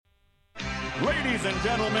Ladies and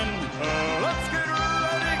gentlemen, let's get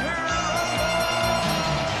ready here.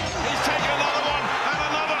 He's taken another one and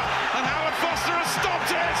another, and Howard Foster has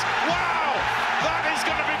stopped it. Wow, that is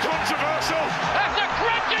going to be controversial. That's a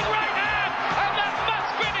crunching right hand, and that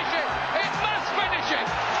must finish it. It must finish it.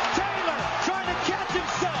 Taylor trying to catch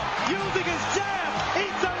himself, using his jab,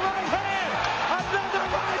 eats a right hand, another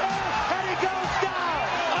right hand, and he goes down.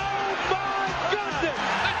 Oh my goodness!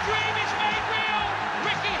 The dream is made real.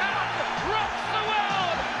 Ricky Hatton rocks the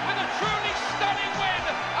world with a truly stunning win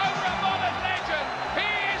over a modern legend. He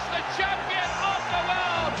is the champion of the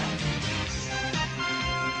world.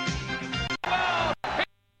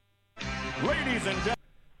 Ladies and gentlemen.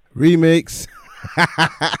 Remix.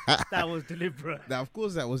 That was deliberate. Now, of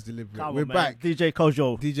course, that was deliberate. Come We're on, man. back. DJ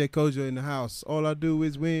Kojo. DJ Kojo in the house. All I do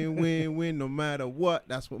is win, win, win, no matter what.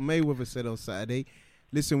 That's what Mayweather said on Saturday.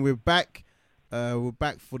 Listen, we're back. We're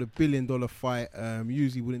back for the $1 billion fight.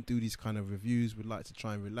 Usually wouldn't do these kind of reviews. We'd like to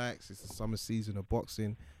try and relax. It's the summer season of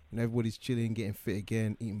boxing. And everybody's chilling, getting fit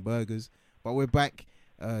again, eating burgers. But we're back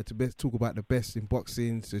to talk about the best in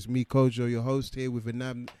boxing. So it's me, Kojo, your host, here with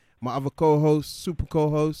Anam, my other co-host, super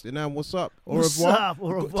co-host. Anam, what's up? Au What's revoir. up? Au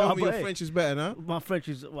revoir, Tell me your boy. French is better, huh? My French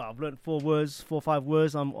is, well, I've learned 4 or 5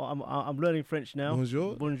 words. I'm learning French now.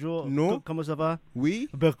 Bonjour. Bonjour. No. Comment ça va? Oui.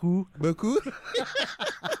 Beaucoup. Beaucoup.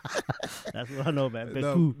 That's what I know, man.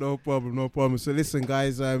 No, Beaucoup. no problem. So listen,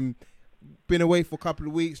 guys, been away for a couple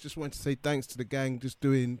of weeks. Just wanted to say thanks to the gang,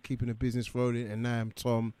 keeping the business rolling. And Nam,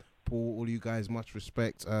 Tom, Paul, all you guys, much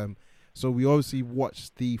respect. So we obviously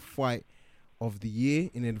watched the fight of the year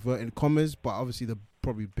in inverted commas, but obviously the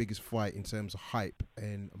probably biggest fight in terms of hype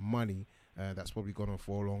and money. That's probably gone on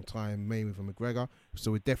for a long time, Mayweather and McGregor.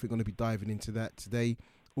 So we're definitely going to be diving into that today.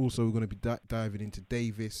 Also, we're going to be diving into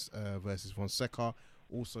Davis versus Fonseca.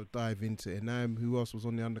 Also dive into Enam. Who else was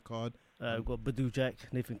on the undercard? We've got Badu Jack,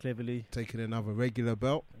 Nathan Cleverly. Taking another regular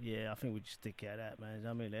belt. Yeah, I think we just stick at that, man.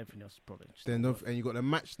 I mean, everything else is probably just Then and you got the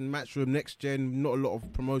match room next gen. Not a lot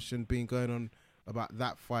of promotion being going on about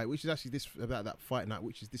that fight, which is actually about that fight night,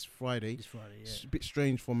 which is this Friday. this Friday, yeah. It's a bit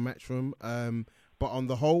strange from Matchroom, but on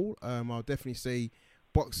the whole, I'll definitely say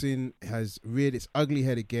boxing has reared its ugly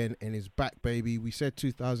head again and is back, baby. We said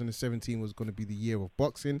 2017 was going to be the year of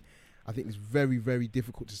boxing. I think it's very, very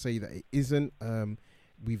difficult to say that it isn't.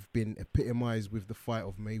 We've been epitomized with the fight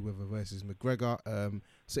of Mayweather versus McGregor.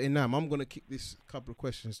 So, Inam, I'm going to kick this couple of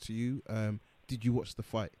questions to you. Did you watch the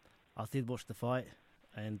fight? I did watch the fight,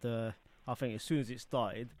 and I think as soon as it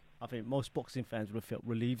started, I think most boxing fans would have felt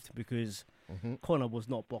relieved because Conor was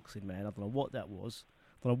not boxing, man. I don't know what that was.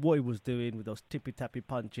 I don't know what he was doing with those tippy-tappy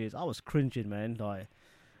punches. I was cringing, man. Like,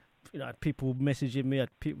 you know, I had people messaging me, I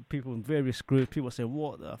had people in various groups, people saying,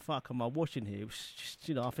 what the fuck am I watching here? It was just,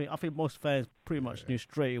 you know, I think most fans pretty much knew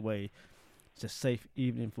straight away it's a safe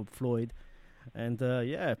evening for Floyd. And,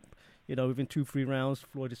 yeah, you know, within 2-3 rounds,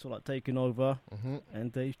 Floyd is sort of like taking over,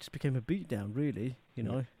 and it just became a beatdown, really. You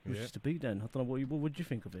know, it was just a beatdown. I don't know, what would you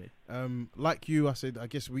think of it? Like you, I said, I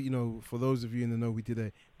guess we, you know, for those of you in the know, we did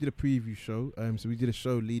a preview show. So we did a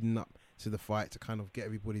show leading up to the fight to kind of get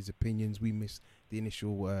everybody's opinions. We missed the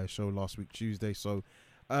initial show last week, Tuesday. So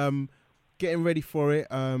getting ready for it.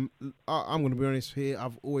 I'm going to be honest here.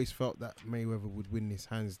 I've always felt that Mayweather would win this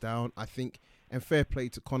hands down. I think, and fair play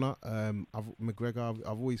to Conor. McGregor, I've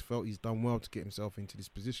always felt he's done well to get himself into this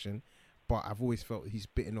position, but I've always felt he's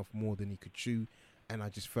bitten off more than he could chew, and I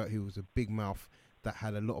just felt he was a big mouth that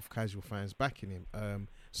had a lot of casual fans backing him.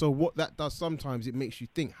 So what that does sometimes, it makes you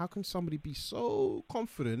think, how can somebody be so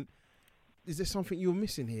confident? Is there something you're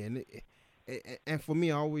missing here? And for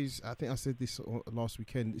me, I think I said this last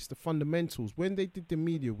weekend, it's the fundamentals. When they did the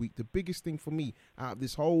media week, the biggest thing for me out of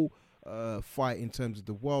this whole fight in terms of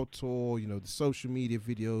the world tour, you know, the social media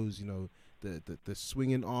videos, you know, the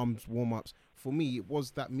swinging arms warm-ups, for me, it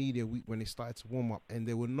was that media week when they started to warm up and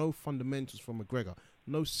there were no fundamentals from McGregor,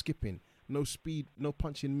 no skipping, no speed, no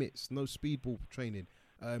punching mitts, no speedball training,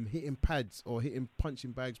 hitting pads or hitting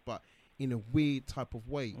punching bags, but in a weird type of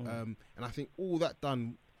way. And I think all that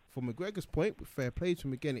done, from McGregor's point, with fair play to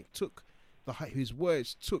him again, it took his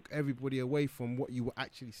words took everybody away from what you were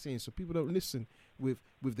actually seeing. So people don't listen with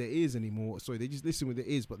their ears anymore. Sorry, they just listen with their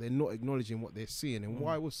ears, but they're not acknowledging what they're seeing. And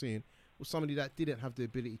what I was seeing was somebody that didn't have the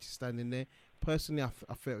ability to stand in there. Personally,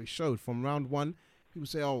 I felt it showed. From round one, people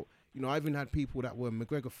say, oh, you know, I even had people that were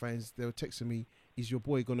McGregor fans, they were texting me, is your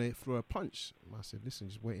boy going to throw a punch? And I said, listen,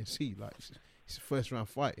 just wait and see. Like, it's a first round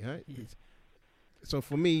fight, right? Yeah. So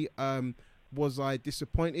for me, was I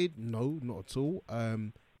disappointed? No, not at all.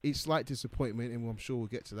 It's slight disappointment, and I'm sure we'll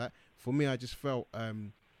get to that. For me, I just felt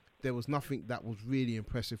there was nothing that was really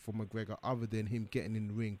impressive for McGregor other than him getting in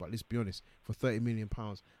the ring. But let's be honest, for £30 million,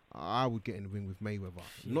 I would get in the ring with Mayweather.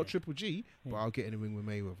 Not Triple G, but I'll get in the ring with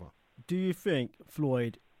Mayweather. Do you think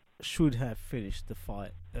Floyd should have finished the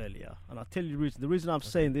fight earlier? And I'll tell you the reason. The reason I'm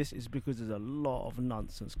saying this is because there's a lot of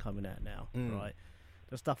nonsense coming out now, right?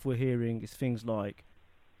 The stuff we're hearing is things like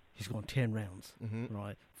he's gone 10 rounds,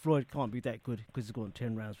 right? Floyd can't be that good because he's gone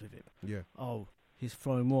 10 rounds with him. Yeah. Oh, he's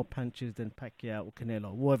throwing more punches than Pacquiao or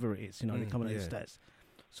Canelo, whatever it is. They're coming out with stats.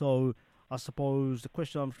 So I suppose the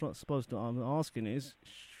question I'm asking is,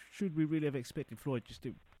 should we really have expected Floyd just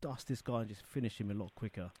to dust this guy and just finish him a lot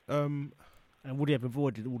quicker? And would he have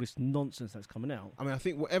avoided all this nonsense that's coming out? I mean, I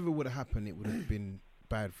think whatever would have happened, it would have been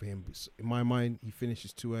bad for him. But in my mind, he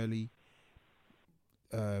finishes too early.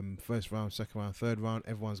 First round, second round, third round,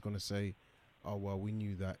 everyone's going to say, oh, well, we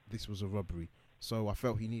knew that this was a robbery. So I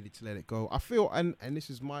felt he needed to let it go. I feel, and this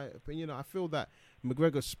is my opinion, I feel that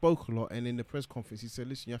McGregor spoke a lot, and in the press conference he said,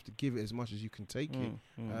 listen, you have to give it as much as you can take it.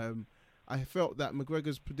 I felt that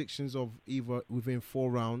McGregor's predictions of either within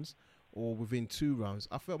 4 rounds or within 2 rounds,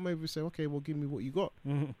 I felt maybe say, okay, well, give me what you got.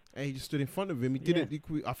 And he just stood in front of him. He didn't.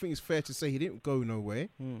 I think it's fair to say he didn't go nowhere.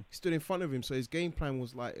 He stood in front of him, so his game plan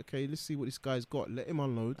was like, okay, let's see what this guy's got. Let him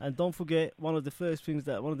unload. And don't forget, one of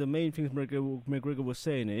the main things McGregor was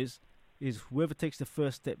saying is whoever takes the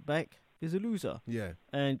first step back is a loser. Yeah.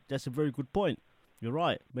 And that's a very good point. You're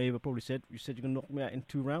right. Mayweather probably said, you said you're going to knock me out in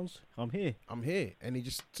 2 rounds. I'm here. And he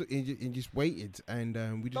just waited, and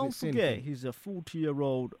we just don't forget, he's a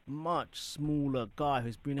 40-year-old, much smaller guy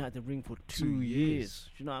who's been out the ring for 2 years.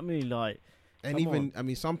 Do you know what I mean? Like, and even, I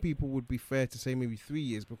mean, some people would be fair to say maybe 3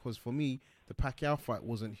 years, because for me, the Pacquiao fight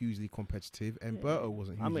wasn't hugely competitive, and Berto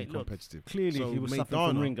wasn't hugely competitive. Clearly, he was suffering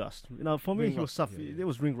from ring rust. For me, he was suffering. There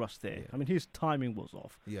was ring rust there. I mean, his timing was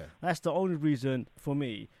off. Yeah, that's the only reason for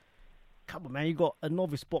me. Come on, man, you got a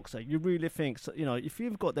novice boxer. You really think, if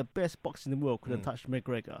you've got the best boxer in the world, could have touched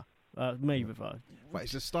Mayweather. But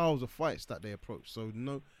it's the styles of fights that they approach. So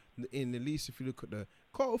no, in at least if you look at the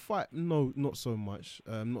Cotto fight, no, not so much,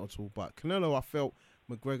 not at all. But Canelo, I felt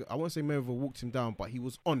McGregor. I won't say Mayweather walked him down, but he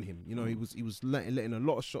was on him. He was letting a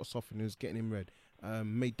lot of shots off, and he was getting him red.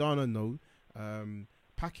 Maidana, no.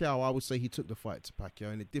 Pacquiao, I would say he took the fight to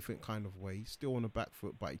Pacquiao in a different kind of way. Still on the back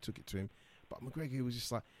foot, but he took it to him. But McGregor was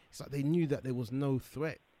just like, it's like they knew that there was no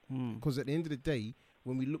threat. Because at the end of the day,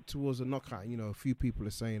 when we look towards a knockout, a few people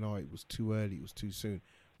are saying, oh, it was too early, it was too soon.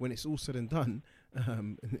 When it's all said and done,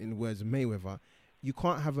 in the words of Mayweather, you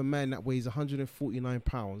can't have a man that weighs 149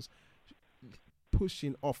 pounds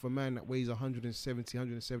pushing off a man that weighs 170,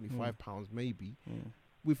 175 pounds maybe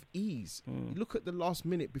with ease. You look at the last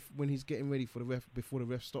minute when he's getting ready for the ref, before the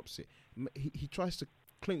ref stops it. He tries to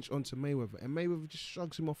clinch onto Mayweather, and Mayweather just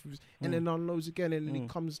shrugs him off and then unloads again, and then he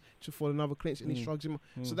comes for another clinch, and he shrugs him off.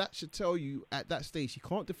 So that should tell you at that stage he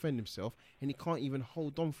can't defend himself, and he can't even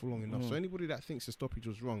hold on for long enough. So anybody that thinks the stoppage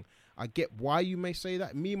was wrong, I get why you may say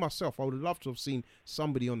that. Me myself, I would have loved to have seen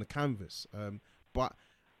somebody on the canvas, but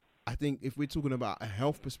I think if we're talking about a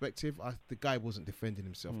health perspective, the guy wasn't defending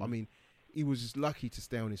himself. I mean, he was just lucky to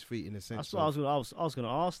stay on his feet in a sense. That's what I was going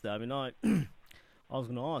to ask that. I mean, I was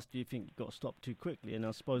going to ask, do you think you got stopped too quickly? And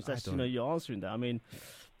I suppose that's, you're answering that. I mean,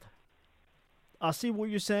 I see what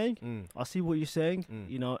you're saying. And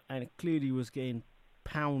clearly he was getting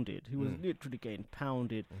pounded. He was literally getting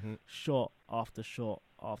pounded, shot after shot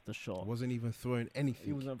after shot. Wasn't even throwing anything.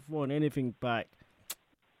 He wasn't throwing anything back.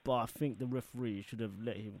 But I think the referee should have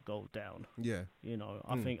let him go down. Yeah.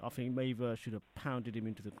 I think Mayweather should have pounded him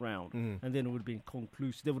into the ground. And then it would have been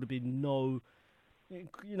conclusive. There would have been no...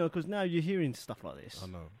 because now you're hearing stuff like this. I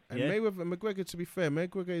know. And Mayweather and McGregor, to be fair,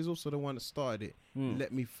 McGregor is also the one that started it.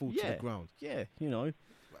 Let me fall to the ground. Yeah,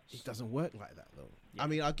 It doesn't work like that, though. Yeah. I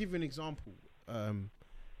mean, I'll give you an example.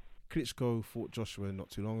 Klitschko fought Joshua not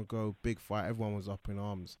too long ago. Big fight. Everyone was up in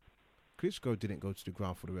arms. Klitschko didn't go to the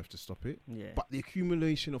ground for the ref to stop it. Yeah. But the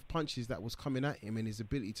accumulation of punches that was coming at him and his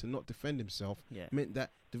ability to not defend himself meant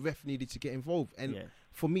that the ref needed to get involved. And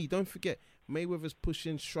for me, don't forget, Mayweather's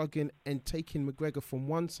pushing, shrugging, and taking McGregor from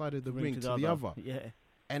one side of the ring to the other. Yeah.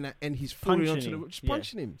 And he's falling onto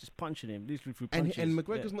punching him. Just punching him, literally through punches. And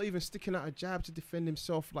McGregor's not even sticking out a jab to defend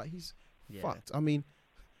himself. Like, he's fucked. I mean,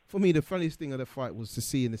 for me, the funniest thing of the fight was to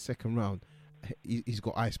see in the second round, he's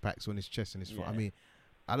got ice packs on his chest and his foot. I mean,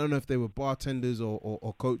 I don't know if they were bartenders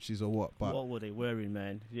or coaches or what, but... What were they wearing,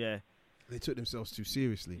 man? Yeah. They took themselves too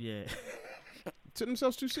seriously. Yeah. Took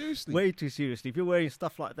themselves too seriously. Way too seriously. If you're wearing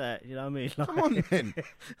stuff like that, you know what I mean? Like, come on, man.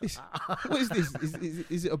 What is this?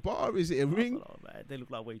 Is it a bar? Is it a ring? Oh, man. They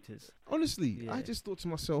look like waiters. Honestly, I just thought to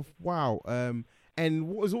myself, wow. And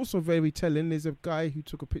what was also very telling, there's a guy who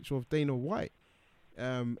took a picture of Dana White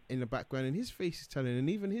in the background, and his face is telling. And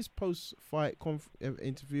even his post-fight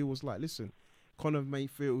interview was like, listen, Conor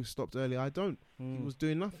Mayfield stopped earlier. I don't. He was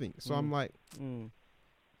doing nothing. So I'm like,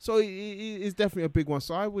 so it's definitely a big one.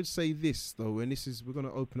 So I would say this though, and we're going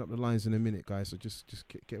to open up the lines in a minute, guys. So just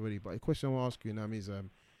get ready. But the question I want to ask you now is,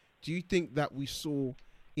 do you think that we saw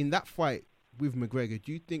in that fight with McGregor?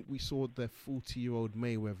 Do you think we saw the 40-year-old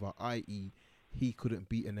Mayweather, i.e., he couldn't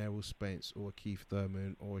beat an Errol Spence or a Keith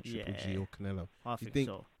Thurman or a Triple G or Canelo? I think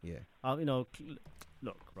so. Yeah.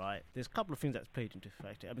 Look, right, there's a couple of things that's played into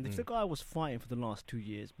effect. I mean, if the guy was fighting for the last 2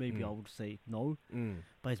 years, maybe I would say no.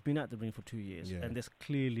 But he's been at the ring for 2 years, and there's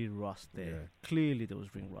clearly rust there. Yeah. Clearly there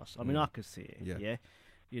was ring rust. I mean, I could see it, yeah?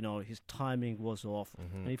 His timing was off.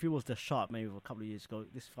 And if he was the sharp maybe a couple of years ago,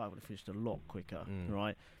 this fight would have finished a lot quicker,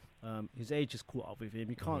 right? His age has caught up with him.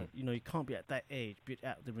 You can't, you can't be at that age, be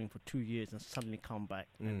at the ring for 2 years and suddenly come back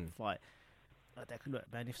and fight.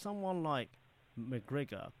 Look, man, if someone like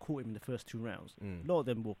McGregor caught him in the first 2 rounds, a lot of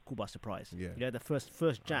them were caught by surprise. Yeah, the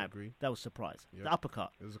first jab, that was surprise. Yep. The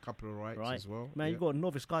uppercut. There's a couple of rights as well. Man, you've got a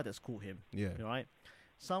novice guy that's caught him. Yeah. Right?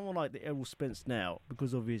 Someone like the Errol Spence now,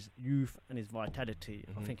 because of his youth and his vitality,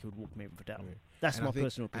 I think he would walk Mayweather down. Yeah. That's my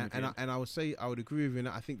personal opinion. And I would say, I would agree with you. And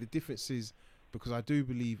I think the difference is, because I do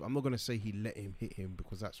believe, I'm not going to say he let him hit him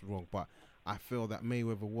because that's wrong, but I feel that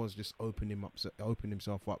Mayweather was just opening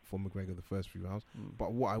himself up for McGregor the first few rounds.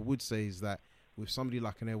 But what I would say is that with somebody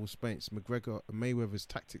like an Errol Spence, Mayweather's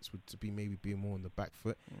tactics would be maybe being more on the back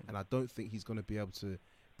foot, and I don't think he's going to be able to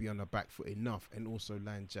be on the back foot enough and also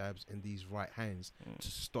land jabs and these right hands to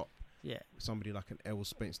stop somebody like an Errol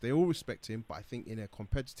Spence. They all respect him, but I think in a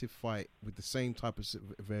competitive fight with the same type of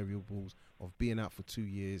variables of being out for 2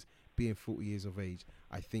 years, being 40 years of age,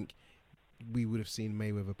 I think we would have seen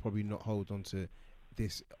Mayweather probably not hold on to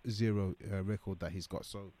this 0 record that he's got.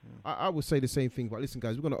 So I would say the same thing. But listen,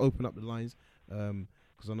 guys, we're going to open up the lines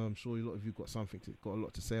because I know I'm sure a lot of you got a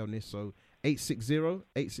lot to say on this. So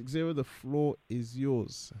 860, the floor is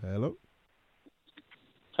yours. Hello.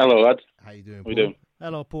 Hello, lad. How you doing, How Paul? doing?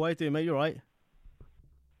 Hello, Paul. How you doing, mate? You all right?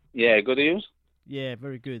 Yeah, good to you? Yeah,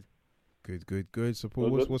 very good. Good. So, Paul,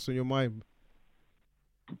 what's on your mind?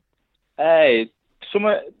 Hey,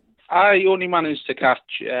 I only managed to catch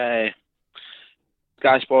Sky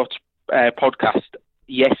Sports podcast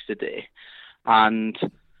yesterday, and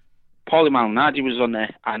Paulie Malignaggi was on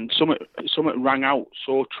there, and something rang out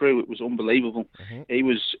so true. It was unbelievable.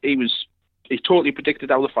 He totally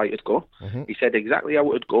predicted how the fight would go. He said exactly how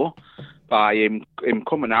it would go by him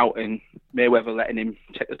coming out and Mayweather letting him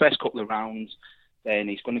take the best couple of rounds. Then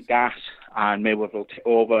he's going to gas, and Mayweather will take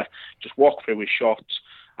over, just walk through his shots,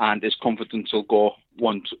 and his confidence will go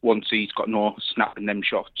once he's got no snapping them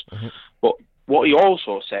shots. But what he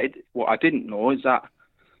also said, what I didn't know, is that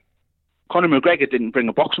Conor McGregor didn't bring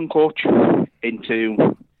a boxing coach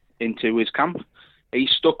into his camp. He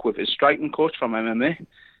stuck with his striking coach from MMA.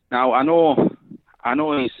 Now I know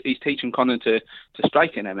he's teaching Conor to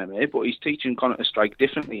strike in MMA, but he's teaching Conor to strike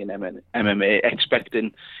differently in MMA,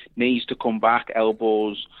 expecting knees to come back,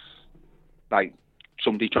 elbows, like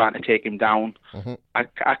somebody trying to take him down. I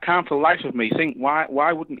can't for the life of me think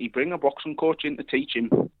why wouldn't he bring a boxing coach in to teach him?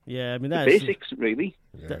 Yeah, I mean the basics really.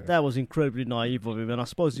 That was incredibly naive of him, and I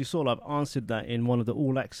suppose he sort of answered that in one of the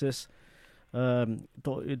All Access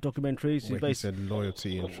documentaries. He said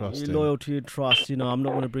loyalty and trust. Loyalty and trust. I'm not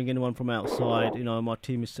going to bring anyone from outside. My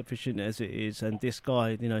team is sufficient as it is, and this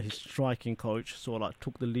guy, his striking coach, sort of like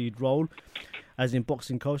took the lead role, as in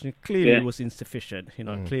boxing coach, and clearly it was insufficient.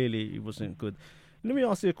 Clearly it wasn't good. Let me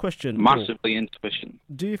ask you a question. Massively insufficient.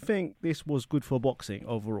 Do you think this was good for boxing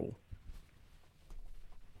overall?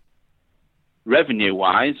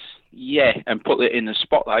 Revenue-wise, yeah, and put it in the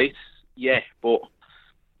spotlight, yeah. But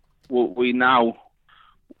we now,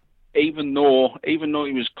 even though he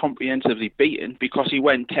was comprehensively beaten because he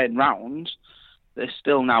went 10 rounds, they're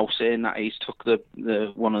still now saying that he's took the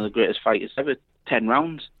one of the greatest fighters ever 10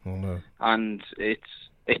 rounds. Oh no! And it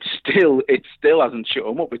still hasn't shut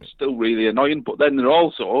him up. It's still really annoying. But then there are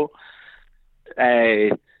also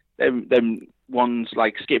them ones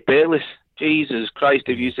like Skip Bayless. Jesus Christ,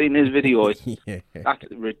 have you seen his video? That's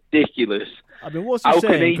ridiculous. I mean, what's he saying? How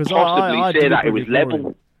can he possibly say that it was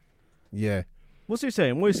level? Yeah. What's he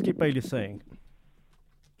saying? What is Skip Bayless saying?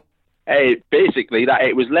 Basically, that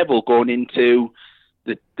it was level going into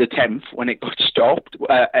the 10th when it got stopped.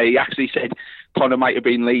 He actually said Conor might have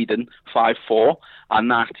been leading 5-4, and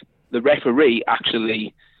that the referee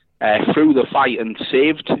actually threw the fight and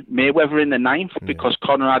saved Mayweather in the 9th because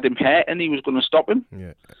Conor had him hurt and he was going to stop him.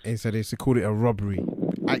 Yeah, he said he called it a robbery.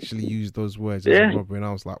 Actually used those words as a robbery, and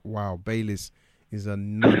I was like, wow, Bayless is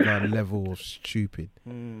another level of stupid.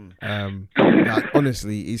 Like,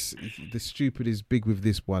 honestly, the stupid is big with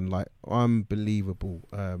this one, like unbelievable.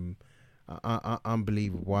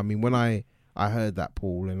 unbelievable. I mean, when I heard that,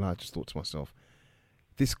 Paul, and I just thought to myself,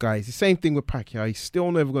 this guy is the same thing with Pacquiao. He's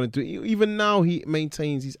still never going to do it. Even now, he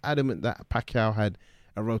maintains, he's adamant that Pacquiao had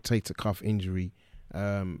a rotator cuff injury.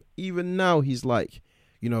 Even now, he's like,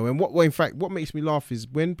 you know, and in fact, what makes me laugh is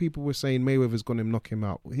when people were saying Mayweather's going to knock him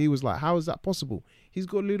out, he was like, how is that possible? He's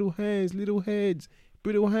got little hands, little heads,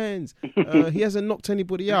 brittle hands. He hasn't knocked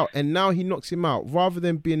anybody out. And now he knocks him out. Rather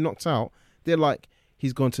than being knocked out, they're like,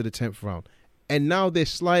 he's gone to the 10th round. And now they're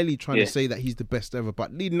slyly trying to say that he's the best ever.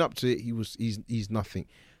 But leading up to it, he's nothing.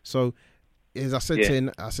 So, as I said to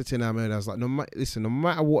him, I was like, no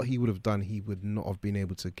matter what he would have done, he would not have been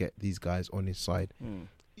able to get these guys on his side.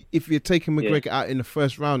 If you're taking McGregor out in the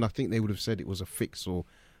first round, I think they would have said it was a fix or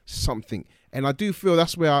something. And I do feel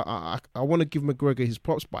that's where I want to give McGregor his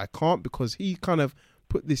props, but I can't, because he kind of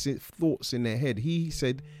put this thoughts in their head. He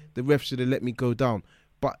said the ref should have let me go down.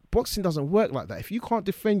 But boxing doesn't work like that. If you can't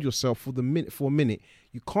defend yourself for a minute,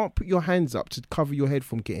 you can't put your hands up to cover your head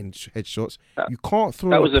from getting headshots. You can't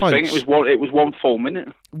throw a punch. That was the thing. It was 1 full minute.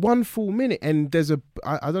 1 full minute. And there's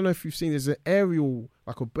I don't know if you've seen, there's an aerial,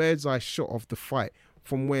 like a bird's eye shot of the fight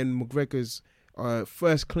from when McGregor's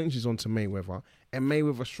first clinches onto Mayweather, and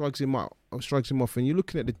Mayweather shrugs him off, and you're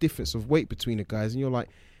looking at the difference of weight between the guys, and you're like,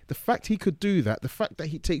 the fact he could do that, the fact that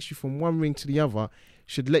he takes you from one ring to the other,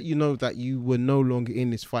 should let you know that you were no longer in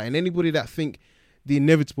this fight. And anybody that think the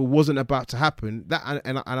inevitable wasn't about to happen, that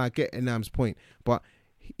and I get Enam's point, but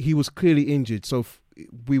he was clearly injured, so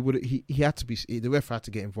he had to be, the ref had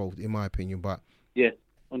to get involved, in my opinion. But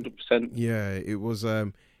 100%. Yeah, it was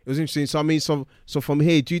interesting. So I mean, so from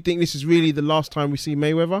here, do you think this is really the last time we see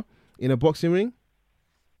Mayweather in a boxing ring?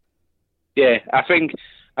 Yeah, I think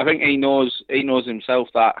he knows himself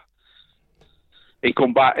that he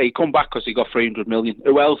come back because he got 300 million.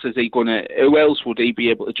 Who else would he be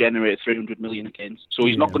able to generate 300 million against? So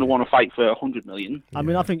he's not going to want to fight for 100 million. I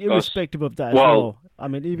mean, I think irrespective of that as well. I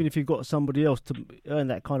mean, even if you've got somebody else to earn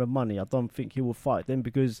that kind of money, I don't think he will fight them,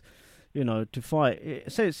 because, you know, to fight,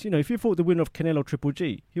 it says, you know, if you fought the winner of Canelo Triple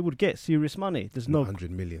G, he would get serious money. There's no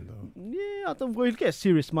 100 million though. Yeah, he'll get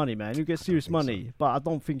serious money, man. He'll get serious money, so. But I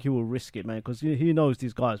don't think he will risk it, man, because he knows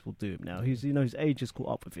these guys will do him now. His age has caught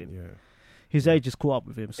up with him. Yeah. His age has caught up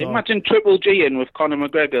with him. So imagine Triple G in with Conor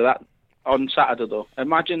McGregor that on Saturday though.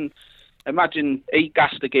 Imagine he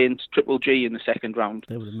gassed against Triple G in the second round.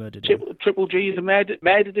 They would have murdered him. Triple G would have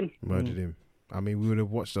murdered him. Murdered him. I mean, we would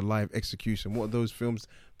have watched a live execution. What are those films?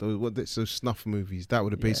 Those snuff movies? That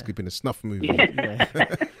would have basically been a snuff movie. Yeah.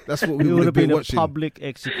 That's what we would have been watching. Public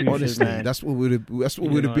execution. Honestly, man. That's what we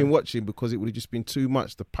would have been watching, because it would have just been too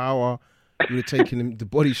much. The power, we would have taken him, the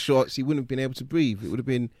body shots. He wouldn't have been able to breathe. It would have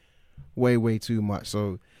been way too much.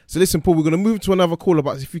 So listen, Paul, we're going to move to another caller,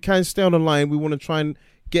 but if you can stay on the line, we want to try and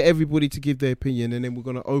get everybody to give their opinion, and then we're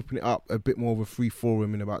going to open it up a bit more of a free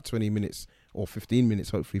forum in about 20 minutes or 15 minutes,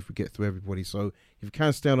 hopefully, if we get through everybody. So if you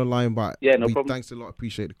can stay on the line, but no problem. Thanks a lot,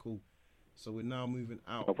 appreciate the call. So we're now moving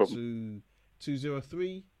out to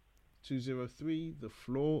 203. The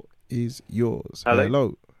floor is yours.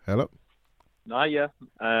 Hello. Hiya.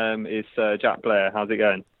 It's Jack Blair. How's it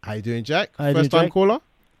going? How you doing, Jack? First time caller?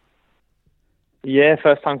 Yeah,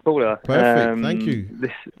 first time caller. Perfect, thank you.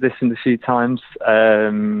 Listened a few times.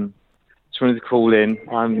 Just wanted to call in.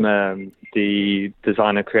 I'm the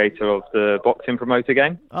designer creator of the boxing promoter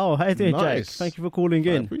game. Oh, how you doing, Jack? Thank you for calling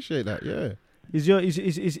in. I appreciate that. Yeah. Is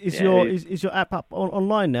your app up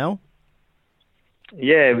online now?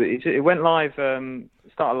 Yeah, it went live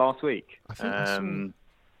started last week. I think I saw.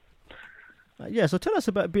 Yeah, so tell us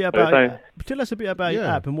a bit about your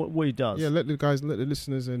app and what it does. Yeah, let the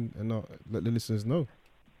listeners let the listeners know.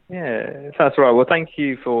 Yeah, that's right. Well, thank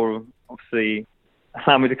you for obviously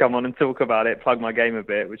allowing me to come on and talk about it, plug my game a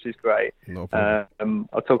bit, which is great. No problem.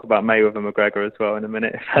 I'll talk about Mayweather and McGregor as well in a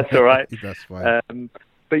minute, if that's all right. That's fine.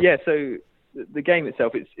 But yeah, so the game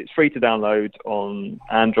itself, it's free to download on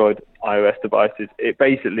Android, iOS devices. It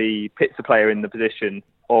basically pits a player in the position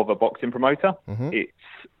of a boxing promoter. Mm-hmm. It's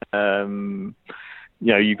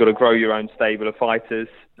you've got to grow your own stable of fighters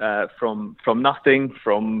from nothing,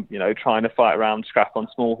 from trying to fight around scrap on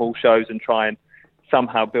small hall shows and try and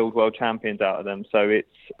somehow build world champions out of them. So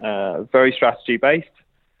it's very strategy based.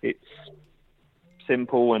 It's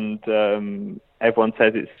simple, and everyone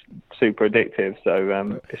says it's super addictive.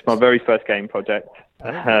 So it's my very first game project.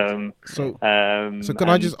 So can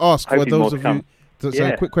I just ask, for those of you,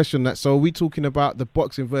 a quick question. So are we talking about the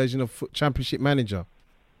boxing version of Championship Manager?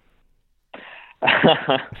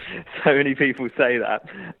 So many people say that.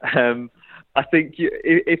 I think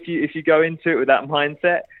if you go into it with that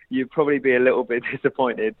mindset, you'd probably be a little bit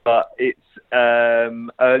disappointed. But it's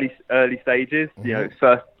early stages.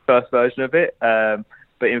 Mm-hmm. first version of it.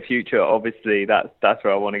 But in future, obviously, that's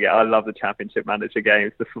where I want to get. I love the Championship Manager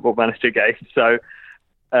games, the Football Manager games. So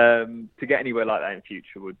to get anywhere like that in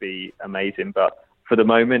future would be amazing. But for the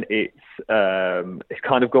moment, it's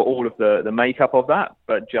kind of got all of the makeup of that,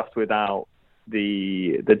 but just without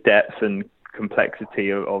the depth and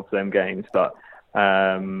complexity of them games. But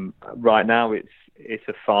right now, it's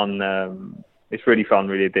a fun. It's really fun,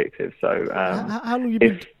 really addictive. So how long you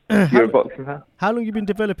been? You're a boxing fan? How long you been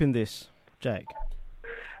developing this, Jack?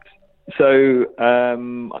 So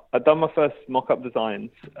I've done my first mock-up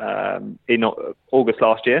designs in August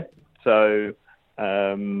last year. So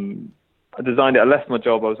I designed it. I left my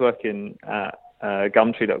job. I was working at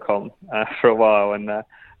Gumtree.com for a while, and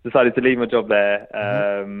decided to leave my job there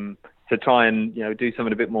to try and do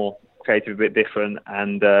something a bit more creative, a bit different.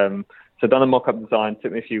 And so I've done a mock-up design.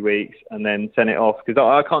 Took me a few weeks, and then sent it off because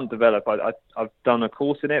I can't develop. I've done a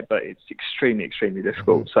course in it, but it's extremely, extremely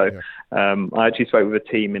difficult. So I actually spoke with a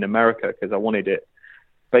team in America because I wanted it.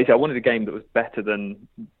 Basically, I wanted a game that was better than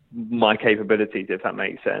my capabilities, if that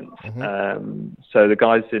makes sense. So the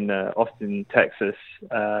guys in Austin, Texas,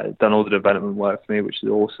 done all the development work for me, which is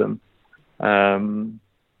awesome. And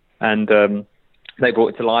they brought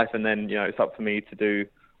it to life, and then it's up for me to do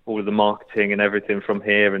all of the marketing and everything from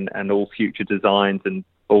here, and all future designs, and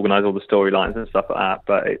organise all the storylines and stuff like that.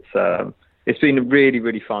 But it's been really,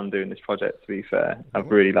 really fun doing this project. To be fair, I've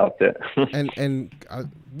really loved it. and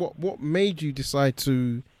what made you decide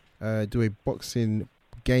to do a boxing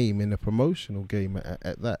game and a promotional game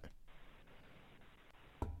at that?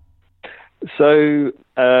 So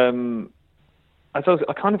I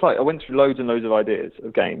kind of I went through loads and loads of ideas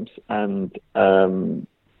of games, and I'm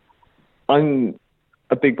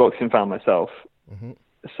a big boxing fan myself.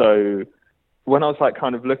 So when I was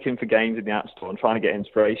kind of looking for games in the App Store and trying to get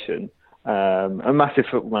inspiration, I'm a massive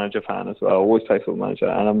Football Manager fan as well. I always play Football Manager,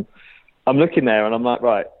 and I'm looking there, and I'm like,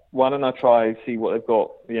 right, why don't I try see what they've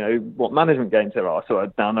got, what management games there are. So I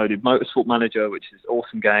downloaded Motorsport Manager, which is an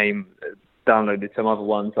awesome game. Downloaded some other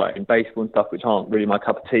ones like in baseball and stuff, which aren't really my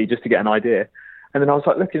cup of tea, just to get an idea. And then I was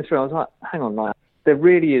looking through, I was like, hang on, there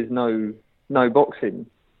really is no boxing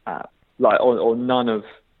app, or none of,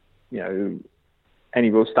 any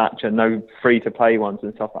real stature, no free-to-play ones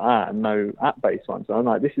and stuff like that, and no app-based ones. And I'm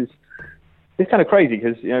like, this is kind of crazy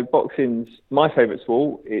because, boxing's my favourite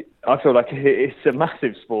sport. I feel like it's a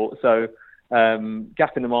massive sport. So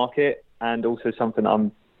gap in the market, and also something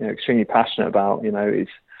I'm extremely passionate about.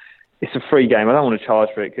 It's a free game. I don't want to charge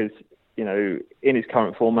for it because, in its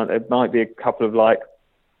current format, there might be a couple of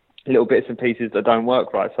little bits and pieces that don't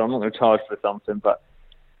work right. So I'm not going to charge for something, but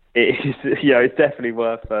it's definitely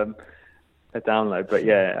worth a download. But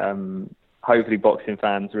hopefully boxing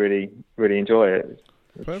fans really, really enjoy it.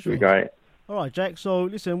 It's really great. All right, Jack. So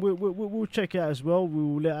listen, we'll check it out as well.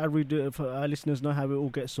 We'll let our listeners know how it all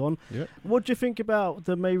gets on. Yep. What do you think about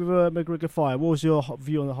the Mayweather McGregor fight? What was your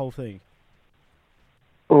view on the whole thing?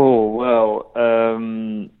 Oh well.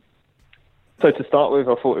 So to start with,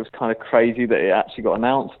 I thought it was kind of crazy that it actually got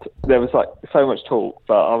announced. There was so much talk,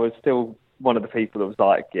 but I was still one of the people that was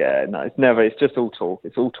like, yeah, no, it's just all talk.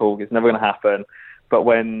 It's all talk. It's never going to happen. But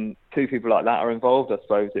when two people like that are involved, I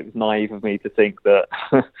suppose it was naive of me to think that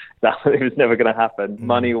that it was never going to happen.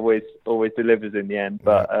 Money always delivers in the end.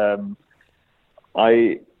 But I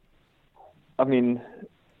mean,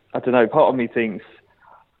 I don't know. Part of me thinks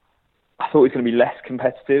I thought it was going to be less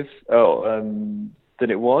competitive than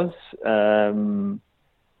it was.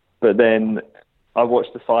 But then I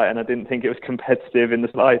watched the fight and I didn't think it was competitive in the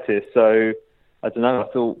slightest. So I don't know. I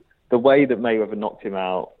thought the way that Mayweather knocked him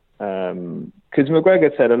out, because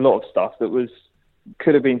McGregor said a lot of stuff that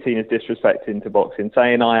could have been seen as disrespecting to boxing,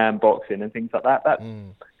 saying I am boxing and things like that.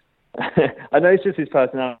 I know it's just his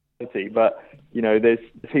personality, but there's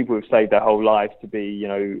people who've saved their whole lives to be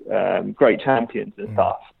great champions and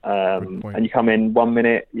stuff. And you come in 1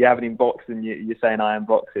 minute, you haven't even boxed, and you're saying I am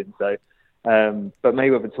boxing. So, but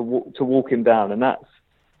Mayweather to walk him down, and that's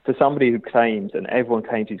for somebody who claims, and everyone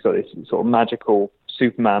claims he's got this sort of magical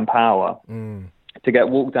Superman power. To get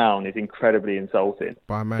walked down is incredibly insulting.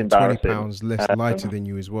 By a man 20 pounds less lighter than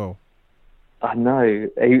you as well. I know.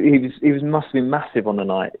 He must have been massive on the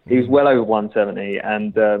night. He was well over 170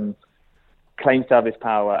 and claims to have his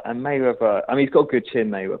power. And Mayweather, I mean, he's got a good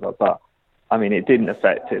chin, Mayweather, but I mean, it didn't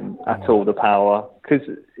affect him at all, the power, because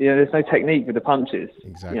there's no technique with the punches.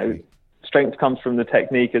 Exactly. Strength comes from the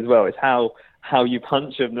technique as well. It's how you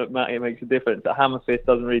punch him that makes a difference. A hammer fist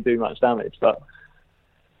doesn't really do much damage, but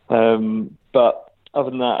other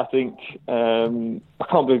than that, I think I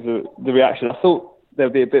can't believe the reaction. I thought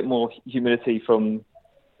there'd be a bit more humility from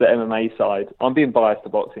the MMA side. I'm being biased to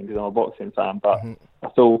boxing because I'm a boxing fan, but I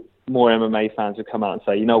thought more MMA fans would come out and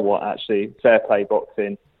say, you know what, actually, fair play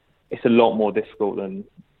boxing, it's a lot more difficult than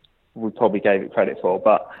we probably gave it credit for.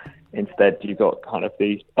 But instead, you got kind of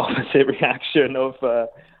the opposite reaction of.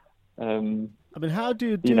 I mean, how do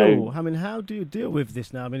you deal? How do you deal with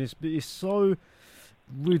this now? I mean, it's so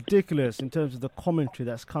ridiculous in terms of the commentary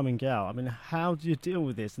that's coming out. I mean, how do you deal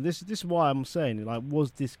with this? And this is why I'm saying, like,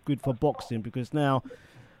 was this good for boxing? Because now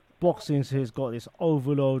boxing has got this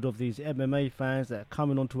overload of these MMA fans that are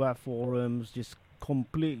coming onto our forums, just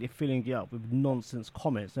completely filling it up with nonsense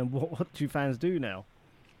comments. And what do fans do now?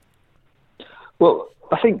 Well,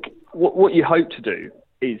 I think what you hope to do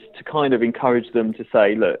is to kind of encourage them to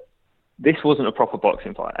say, look, this wasn't a proper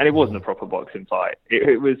boxing fight, and it wasn't a proper boxing fight.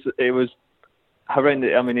 It was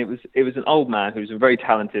horrendous. I mean, it was an old man who's a very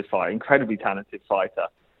talented fighter, incredibly talented fighter,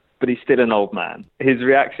 but he's still an old man. His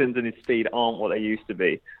reactions and his speed aren't what they used to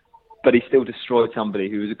be, but he still destroyed somebody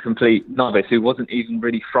who was a complete novice, who wasn't even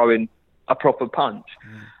really throwing a proper punch,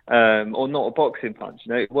 or not a boxing punch.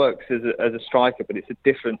 You know, it works as a striker, but it's a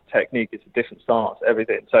different technique, it's a different stance,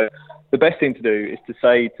 everything. So the best thing to do is to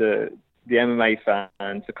say to the MMA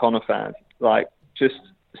fans, the Conor fans, like, just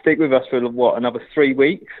stick with us for another 3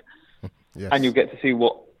 weeks, yes, and you'll get to see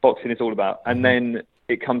what boxing is all about. And then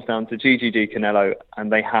it comes down to GGG Canelo,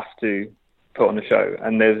 and they have to put on a show.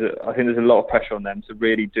 And I think there's a lot of pressure on them to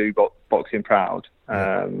really do boxing proud.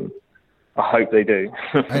 I hope they do.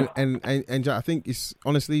 and Jack, I think it's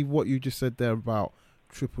honestly what you just said there about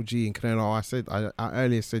Triple G and Canelo. I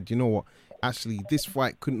earlier said, you know what? Actually, this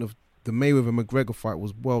fight couldn't have. The Mayweather-McGregor fight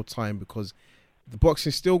was well timed because the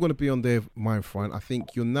boxing's still going to be on their mind front. I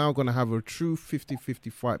think you're now going to have a true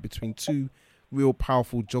 50-50 fight between two real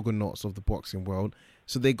powerful juggernauts of the boxing world.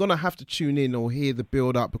 So they're going to have to tune in or hear the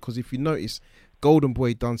build-up, because if you notice, Golden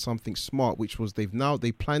Boy done something smart, which was they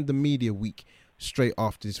planned the media week straight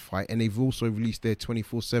after this fight, and they've also released their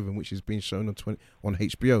 24/7, which has been shown on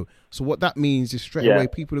HBO. So what that means is straight away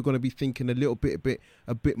people are going to be thinking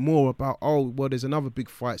a bit more about, oh, well, there's another big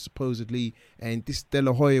fight supposedly, and this De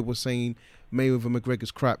La Hoya was saying Mayweather McGregor's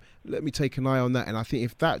crap. Let me take an eye on that. And I think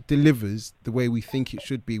if that delivers the way we think it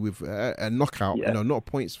should be with a knockout, not a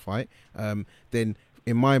points fight, then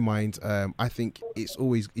in my mind, I think it's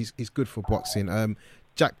good for boxing.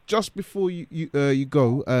 Jack, just before you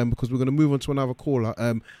go, because we're going to move on to another caller,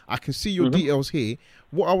 I can see your details here.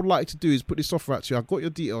 What I would like to do is put this offer out to you. I've got your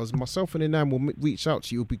details. Myself and Inam will reach out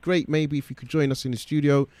to you. It would be great maybe if you could join us in the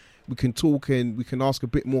studio. We can talk and we can ask a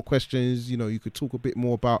bit more questions. You know, you could talk a bit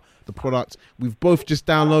more about the product. We've both just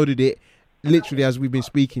downloaded it literally as we've been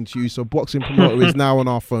speaking to you. So Boxing Promoter is now on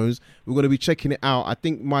our phones. We're going to be checking it out. I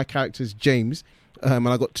think my character is James. And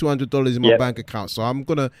I got $200 in my bank account. So I'm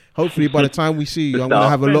going to, hopefully by the time we see you, I'm going to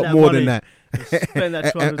have a lot more than that. Spend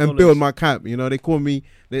that $200. and build my camp. You know, they call me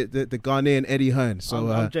the Ghanaian Eddie Hearn.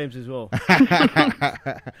 So I'm James as well.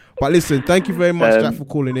 But listen, thank you very much, Jack, for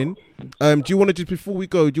calling in. Do you want to just, before we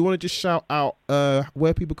go, do you want to just shout out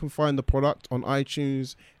where people can find the product on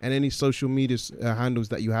iTunes and any social media handles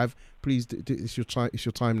that you have? Please, it's your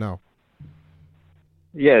time now.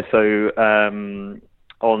 Yeah, so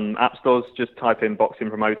on app stores, just type in Boxing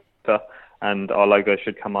Promoter and our logo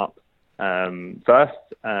should come up first.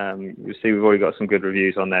 You'll see we've already got some good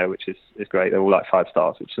reviews on there, which is great. They're all like 5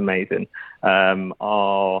 stars, which is amazing.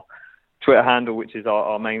 Our Twitter handle, which is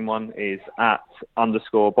our main one, is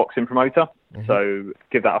 @_Boxing Promoter. So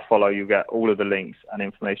give that a follow. You'll get all of the links and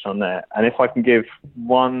information on there. And if I can give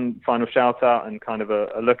one final shout out and kind of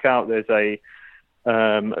a look out, there's a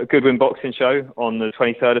Goodwin Boxing show on the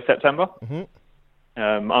 23rd of September.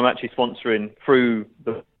 I'm actually sponsoring through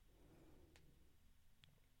the...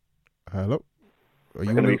 Hello? We're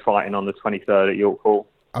going to be fighting on the 23rd at York Hall.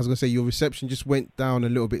 I was going to say, your reception just went down a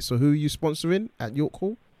little bit. So who are you sponsoring at York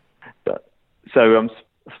Hall? So I'm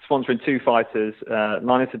sponsoring 2 fighters,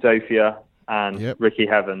 Linus Adofia and Ricky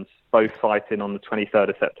Heavens, both fighting on the 23rd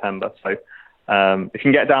of September. So if you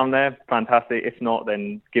can get down there, fantastic. If not,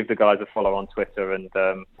 then give the guys a follow on Twitter and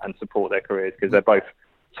support their careers, because they're both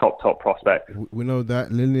top prospect. We know that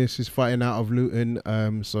Linus is fighting out of Luton,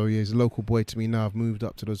 so he's a local boy to me now. I've moved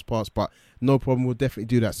up to those parts, but no problem, we'll definitely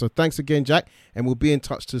do that. So thanks again, Jack, and we'll be in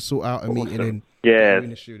touch to sort out a meeting in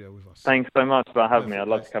the studio with us. Thanks so much for having me. I'd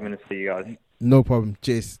love to come in and see you guys. No problem.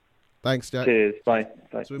 Cheers. Thanks, Jack. Cheers. Bye.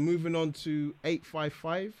 So we're moving on to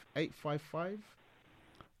 855.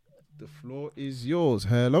 The floor is yours.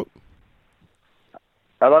 Hello.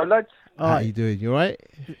 Hello, lads. How you doing? You all right?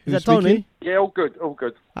 Is that Tony? Yeah, all good.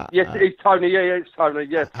 Yes, it is Tony. Yeah, it's Tony.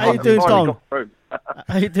 Yes. How you doing, Tony?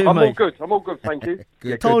 How you doing, I'm mate? all good. I'm all good, thank you.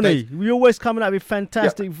 Good, Tony, good, you're always coming out with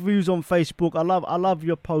fantastic views on Facebook. I love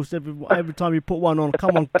your posts every time you put one on.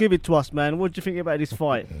 Come on, give it to us, man. What do you think about this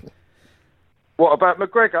fight? What about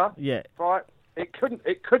McGregor? Yeah. Right. It couldn't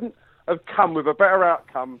have come with a better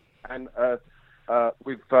outcome, and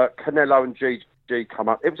with Canelo and GG come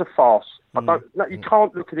up. It was a farce. You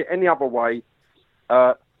can't look at it any other way.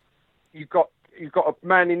 You've got a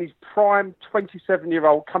man in his prime,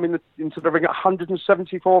 27-year-old, coming into the ring at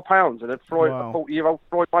 174 pounds, and a 40-year-old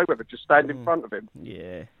Floyd Mayweather just standing in front of him.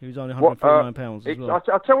 Yeah, he was only 149 pounds as well.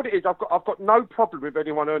 I'll tell you what it is. I've got no problem with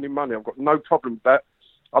anyone earning money. I've got no problem with that.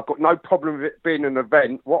 I've got no problem with it being an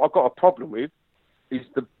event. What I've got a problem with is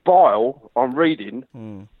the bile I'm reading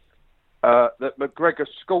that McGregor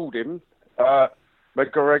schooled him.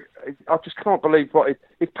 McGregor, I just can't believe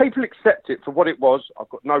if people accept it for what it was, I've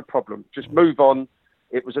got no problem. Just move on.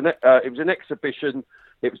 It was an exhibition.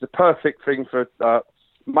 It was the perfect thing for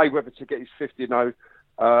Mayweather to get his 50-0.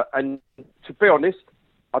 And to be honest,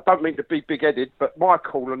 I don't mean to be big-headed, but my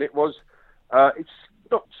call on it was it's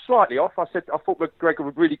not slightly off. I thought McGregor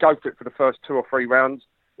would really go for it for the first 2 or 3 rounds.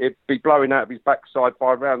 It'd be blowing out of his backside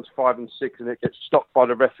by rounds 5 and 6, and it gets stopped by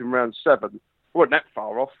the ref in round 7. It wasn't that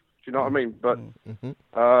far off. Do you know what I mean? But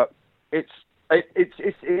it's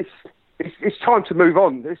time to move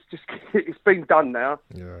on. It's been done now.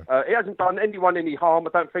 Yeah. It hasn't done anyone any harm.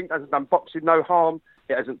 I don't think. It hasn't done boxing no harm.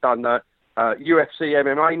 It hasn't done UFC,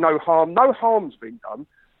 MMA no harm. No harm's been done.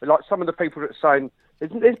 Like some of the people that are saying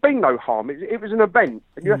there's been no harm. It was an event,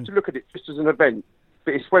 and you have to look at it just as an event.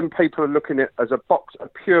 But it's when people are looking at it as a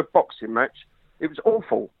pure boxing match. It was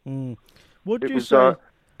awful. What do you say?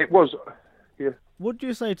 It was. Yeah. What do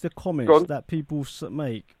you say to the comments that people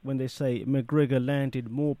make when they say McGregor landed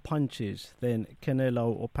more punches than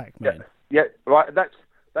Canelo or Pac-Man? Yeah, right. That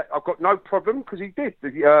I've got no problem because he did.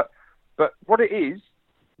 But what it is,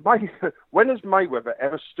 when has Mayweather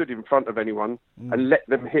ever stood in front of anyone and let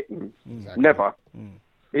them hit him? Exactly. Never.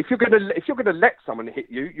 If you're gonna let someone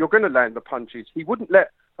hit you, you're gonna land the punches. He wouldn't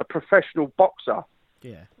let a professional boxer.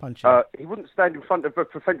 Yeah, punch. He wouldn't stand in front of a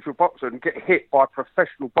professional boxer and get hit by a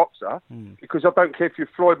professional boxer because I don't care if you're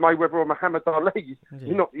Floyd Mayweather or Muhammad Ali.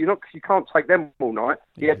 Yeah. You can't take them all night.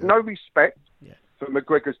 He had no respect for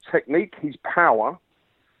McGregor's technique, his power,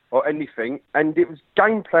 or anything, and it was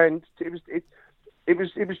game planned. It was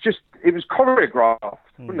choreographed,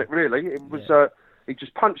 wasn't it? Really, it was. He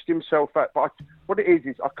just punched himself out. But what it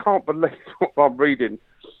is I can't believe what I'm reading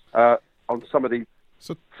on some of these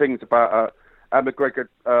things about McGregor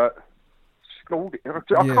schooled it. I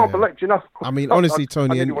can't believe, you know. I mean, honestly,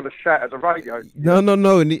 Tony, I really want to shout at the radio. No,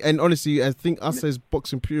 and honestly, I think us as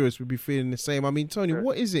boxing purists would be feeling the same. I mean, Tony,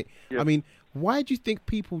 what is it? Yeah. I mean, why do you think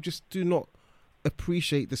people just do not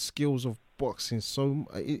appreciate the skills of boxing? So,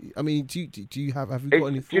 I mean, do you have you got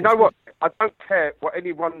any thoughts? Do you know what? I don't care what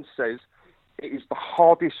anyone says. It is the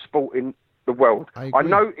hardest sport in the world. I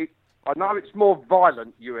know it's more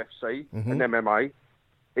violent, UFC and MMA.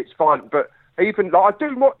 It's violent, but even I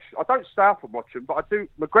do watch. I don't stay up and watch them, but I do.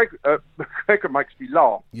 McGregor makes me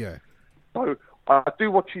laugh. Yeah. So I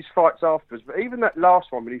do watch his fights afterwards. But even that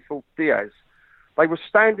last one when he fought Diaz, they were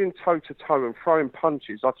standing toe to toe and throwing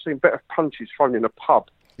punches. I've seen better punches thrown in a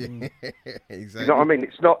pub. Exactly. You know what I mean?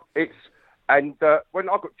 It's not. It's. And when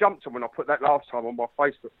I got jumped on when I put that last time on my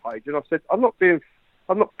Facebook page, and I said, I'm not being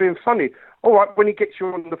funny. All right, when he gets you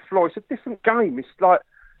on the floor, it's a different game. It's like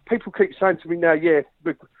people keep saying to me now, if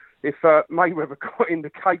Mayweather got in the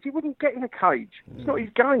cage, he wouldn't get in a cage. It's not his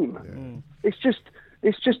game. It's just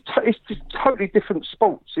totally different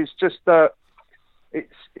sports. It's just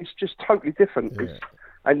totally different. Yeah.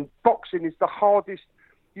 And boxing is the hardest.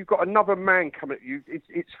 You've got another man coming at you.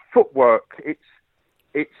 It's footwork. It's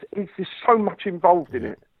just so much involved in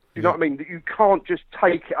it. Do you know what I mean? That you can't just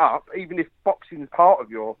take it up, even if boxing is part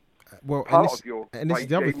of your and this is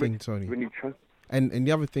the other thing, Tony. And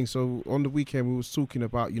the other thing. So on the weekend we was talking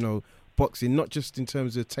about boxing, not just in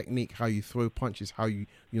terms of technique, how you throw punches, how you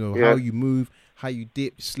how you move, how you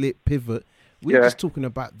dip, slip, pivot. We're just talking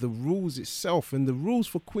about the rules itself, and the rules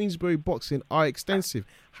for Queensberry boxing are extensive.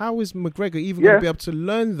 How is McGregor even going to be able to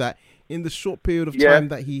learn that in the short period of time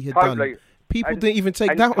that he had done? People didn't even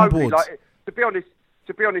take that on board. To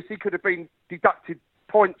be honest, he could have been deducted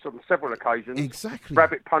points on several occasions. Exactly.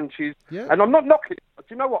 Rabbit punches. Yeah. And I'm not knocking. Do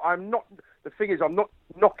you know what? The thing is, I'm not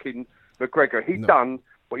knocking McGregor. He's done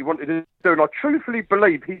what he wanted to do, and I truthfully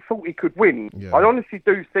believe he thought he could win. Yeah. I honestly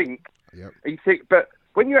do think he think. But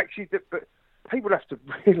when you actually, but people have to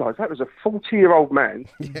realise that was a 40-year-old man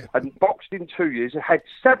and boxed in 2 years, had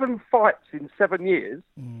 7 fights in 7 years.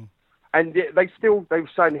 And they were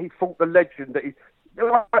saying he fought the legend. That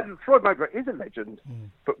Floyd Mayweather is a legend,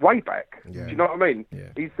 but way back. Yeah. Do you know what I mean? Yeah.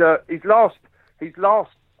 His last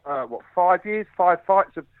 5 years, 5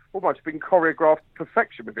 fights have almost been choreographed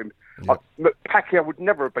perfection with him. Yeah. Pacquiao would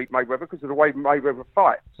never have beat Mayweather because of the way Mayweather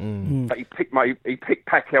fights. But he picked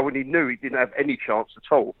Pacquiao when he knew he didn't have any chance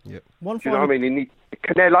at all. Yep. Do you know what I mean? And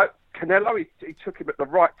Canelo, he took him at the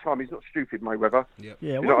right time. He's not stupid, Mayweather. Yep.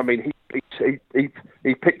 Yeah, You know what I mean?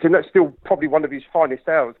 He picked him. That's still probably one of his finest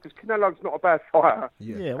hours because Canelo's not a bad fighter.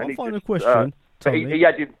 Yeah, And one he final just, question, but Tony. he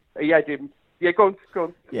had him. Yeah, go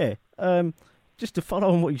on. Yeah, just to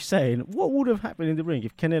follow on what you're saying, what would have happened in the ring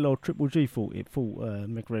if Canelo or Triple G fought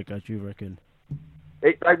McGregor, do you reckon?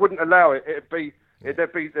 They wouldn't allow it. There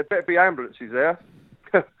better be ambulances there.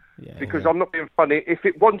 Because I'm not being funny. If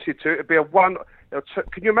it wanted to, it'd be a one.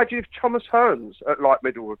 Can you imagine if Thomas Hearns at light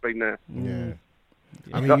middle had been there? Yeah.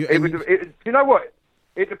 I Do mean, you know what?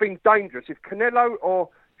 It'd have been dangerous if Canelo or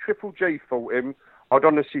Triple G fought him. I'd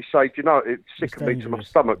honestly say, do you know, it's sickened me to my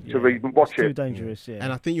stomach to even watch Too it. dangerous, yeah.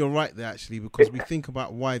 And I think you're right there, actually, because we think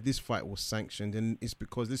about why this fight was sanctioned, and it's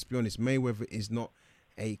because, let's be honest, Mayweather is not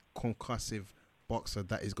a concussive boxer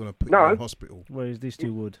that is going to put you in hospital. Whereas these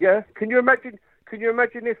two would. Yeah. Can you imagine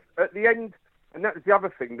if at the end, and that was the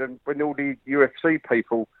other thing, then when all the UFC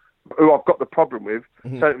people, who I've got the problem with,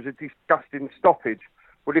 said it was a disgusting stoppage.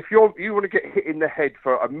 Well, if you want to get hit in the head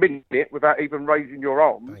for a minute without even raising your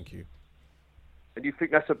arm, Thank you. and you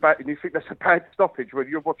think that's a bad stoppage when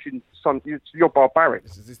you're watching you're barbaric.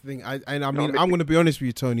 This is this thing. I'm going to be honest with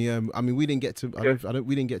you, Tony. I mean, we didn't get to.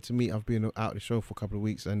 We didn't get to meet. I've been out of the show for a couple of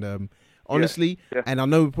weeks, and honestly, and I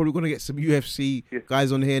know we're probably going to get some UFC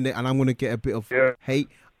guys on here, and I'm going to get a bit of hate.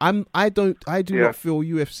 I do not feel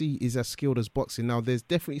UFC is as skilled as boxing. Now, there's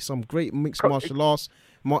definitely some great mixed martial arts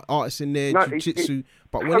artists in there, jiu-jitsu,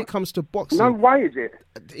 but when it comes to boxing, no way is it.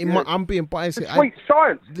 I'm being biased. It's sweet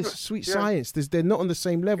science. This is sweet science. They're not on the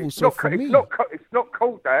same level. It's so not, for me, it's not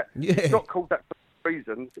called that. Yeah. It's not called that for a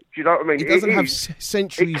reason. Do you know what I mean? It doesn't have is.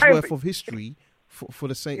 centuries worth of history for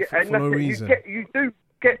the same for no reason. You do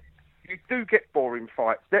get boring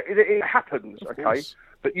fights. It happens, okay?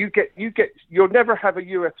 But you'll never have a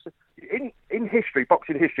UFC in history,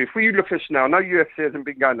 boxing history. If we look at us now, no UFC hasn't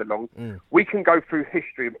been going along. We can go through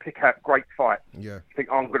history and pick out great fights. Yeah. Think,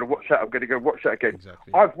 I'm going to watch that. I'm going to go watch that again.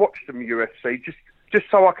 Exactly. I've watched some UFC just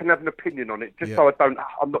so I can have an opinion on it. Just so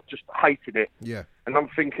I'm not just hating it. Yeah. And I'm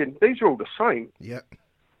thinking these are all the same. Yeah.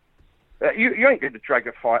 You ain't going to drag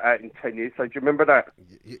a fight out in 10 years. So do you remember that?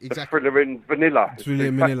 Exactly. The Thriller in Vanilla. Thriller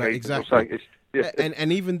in Vanilla, exactly.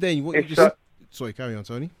 And even then, what you just... Sorry, carry on,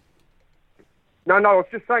 Tony. No, I was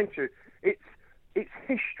just saying to you, it's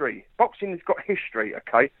history. Boxing has got history,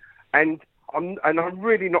 okay? And I'm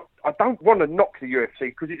really not... I don't want to knock the UFC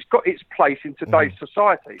because it's got its place in today's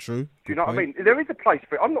society. True. Do you know what I mean? There is a place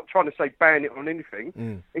for it. I'm not trying to say ban it on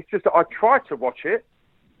anything. It's just that I try to watch it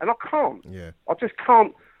and I can't. Yeah. I just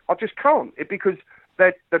can't. Because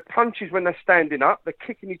the punches when they're standing up, they're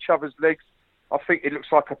kicking each other's legs. I think it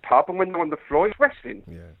looks like a pub, and when they're on the floor, it's wrestling.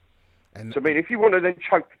 Yeah. And so, I mean, if you want to then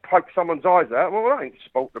poke someone's eyes out, well, that ain't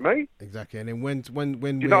sport to me. Exactly. And then when do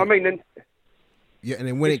you know what I mean? And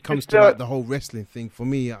then when it comes to like the whole wrestling thing, for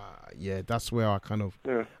me, that's where I kind of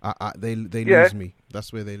they lose me.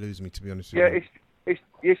 That's where they lose me, to be honest with you. Yeah,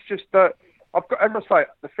 it's just that I've got. As I say,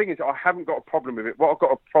 the thing is, I haven't got a problem with it. What I've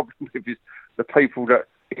got a problem with is the people that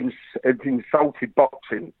insulted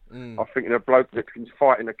boxing. I think a bloke that can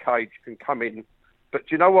fight in a cage can come in, but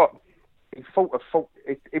do you know what? He fought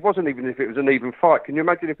it wasn't even if it was an even fight. Can you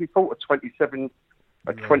imagine if he fought a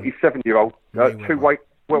 27-year-old two-weight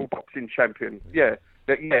world boxing champion? Yeah.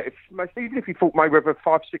 Even if he fought Mayweather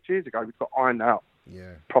 5-6 years ago, we've got ironed out.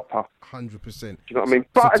 Yeah. Proper. 100%. Do you know what I mean?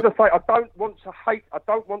 But as I say, I don't want to hate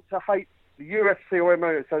the UFC or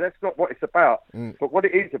MMA, so that's not what it's about. But what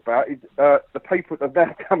it is about is the people that are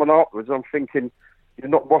now coming afterwards. I'm thinking, you're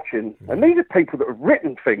not watching. And these are people that have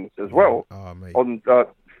written things as well on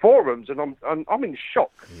forums, and I'm in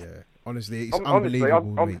shock. Yeah, honestly, it's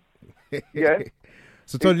unbelievable, mate. Yeah.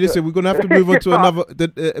 So Tony, listen, we're gonna have to move on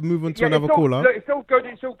to another caller. It's all good.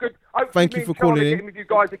 Hopefully thank you for calling in. With you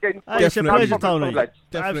guys again. It's a pleasure, Tony.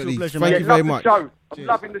 Definitely. Pleasure, thank you very much. I'm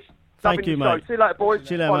loving the Thank you, mate. See you later, boys.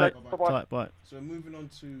 See you later, mate. Bye. So moving on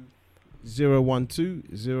to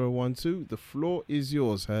 012. The floor is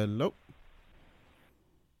yours. Hello.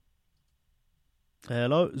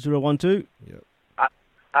 Hello, 012. Yep.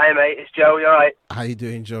 Hi, mate. It's Joe. You all right? How you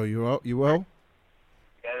doing, Joe? You well?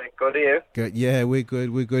 Yeah, good. Are you? Good. Yeah, we're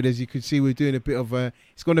good. We're good. As you can see, we're doing a bit of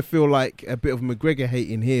it's going to feel like a bit of McGregor hate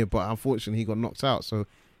in here, but unfortunately, he got knocked out. So,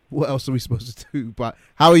 what else are we supposed to do? But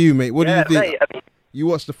how are you, mate? What do you think? Mate, You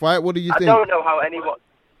watched the fight. What do you think? I don't know how anyone.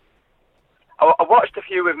 I watched a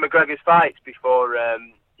few of McGregor's fights before,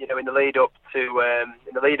 in the lead up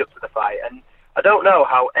to the fight, and I don't know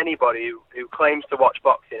how anybody who claims to watch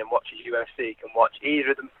boxing and watches UFC can watch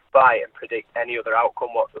either of them fight and predict any other outcome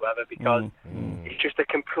whatsoever, because it's just a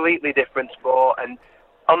completely different sport. And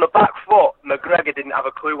on the back foot, McGregor didn't have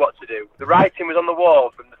a clue what to do. The writing was on the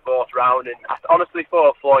wall from the fourth round, and I honestly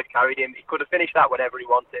thought Floyd carried him. He could have finished that whenever he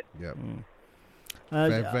wanted. Yeah.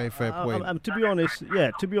 Very fair point.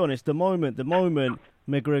 To be honest, the moment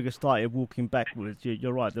McGregor started walking backwards,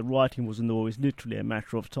 you're right. The writing was on the wall. It's literally a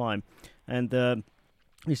matter of time, and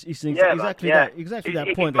it's exactly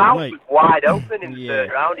that point that you make. His mouth was wide open in the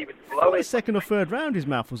third round. He was blowing. The second or third round, his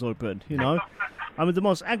mouth was open. I mean, the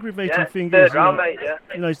most aggravating thing third is, round, mate,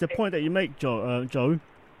 is the point that you make, Joe,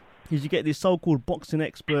 is you get these so-called boxing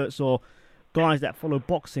experts or guys that follow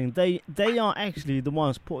boxing. They are actually the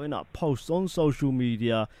ones putting up posts on social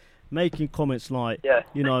media, making comments like,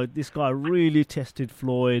 this guy really tested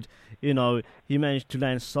Floyd. He managed to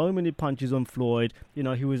land so many punches on Floyd.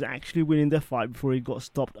 He was actually winning the fight before he got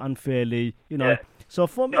stopped unfairly. So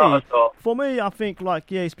for me, I think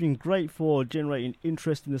it's been great for generating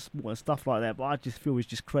interest in the sport and stuff like that. But I just feel it's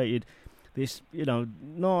just created this,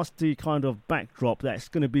 nasty kind of backdrop that's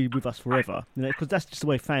going to be with us forever. Because that's just the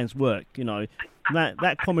way fans work.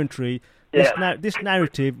 That commentary, this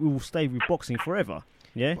narrative will stay with boxing forever.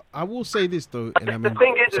 Yeah. But I will say this though, and the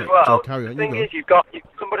thing is as well. You've got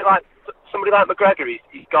somebody like McGregor.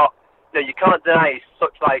 He's got, you can't deny he's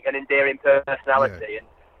such an endearing personality, and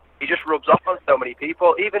he just rubs off on so many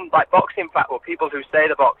people. Even boxing people who say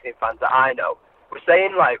the boxing fans that I know were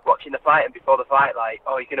saying watching the fight and before the fight,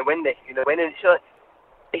 oh, you're gonna win this, you're gonna win it. And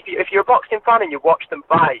if you're a boxing fan and you watch them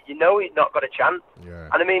fight, he's not got a chance. Yeah.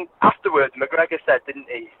 And I mean, afterwards, McGregor said, didn't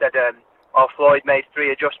he? He said, Floyd made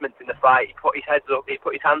 3 adjustments in the fight. He put his hands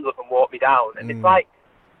up and walked me down. And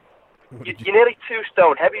it's you're nearly 2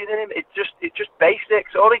 stone heavier than him. It's just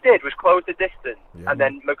basics. All he did was close the distance, and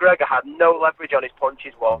then McGregor had no leverage on his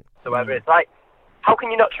punches whatsoever. It's how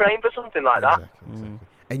can you not train for something like that? Exactly.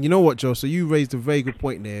 And you know what, Joe? So you raised a very good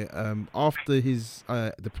point there. After his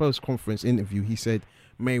the post-conference interview, he said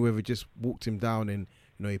Mayweather just walked him down, and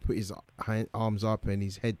he put his arms up and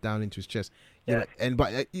his head down into his chest. But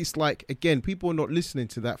it's again, people are not listening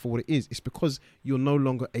to that for what it is. It's because you're no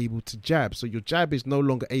longer able to jab, so your jab is no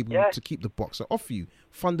longer able to keep the boxer off you.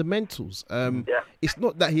 Fundamentals. It's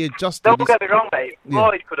not that he adjusted. Don't get me wrong, mate.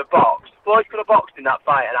 Floyd could have boxed. Floyd could have boxed in that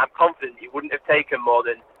fight, and I'm confident he wouldn't have taken more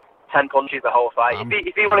than 10 punches the whole fight.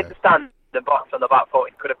 If he wanted to stand and box on the back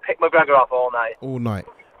foot, he could have picked McGregor off all night.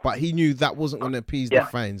 But he knew that wasn't going to appease the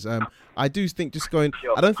fans. I do think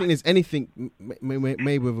I don't think there's anything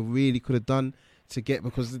Mayweather really could have done to get,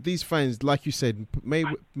 because these fans, like you said,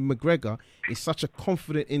 McGregor is such a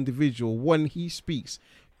confident individual. When he speaks,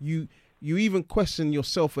 you even question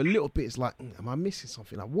yourself a little bit. It's am I missing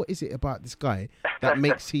something? What is it about this guy that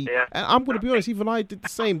makes he... And I'm going to be honest, even I did the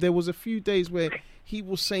same. There was a few days where he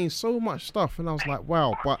was saying so much stuff, and I was like,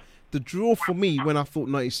 wow. But the draw for me, when I thought,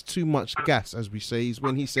 no, it's too much gas, as we say, is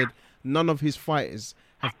when he said none of his fighters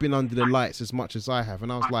have been under the lights as much as I have.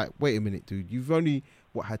 And I was like, wait a minute, dude. You've only,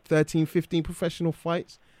 had 13, 15 professional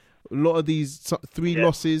fights? A lot of these 3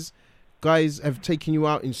 losses, guys have taken you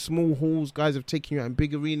out in small halls. Guys have taken you out in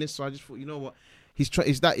big arenas. So I just thought, you know what?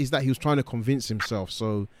 Is that he was trying to convince himself.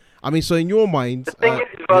 So, I mean, so in your mind... The thing is,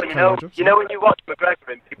 as well, when you watch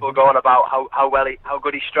McGregor and people going about how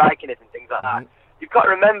good his striking is and things like that, you've got to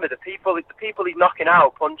remember the people he's knocking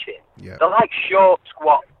out punching. Yeah. They're like short,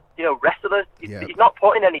 squat, wrestlers. He's not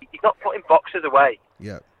putting boxers away.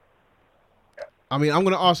 Yeah. I mean, I'm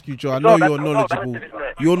going to ask you, Joe. I know you're knowledgeable.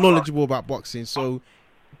 You're knowledgeable about boxing. So,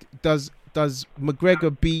 does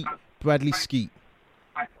McGregor beat Bradley Skeet?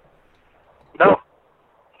 No.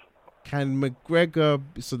 Can McGregor?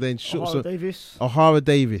 Davis. O'Hara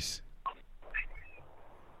Davis.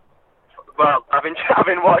 Well, having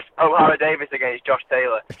watched O'Hara Davis against Josh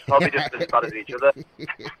Taylor, probably just as bad as each other.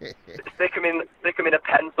 Stick him in a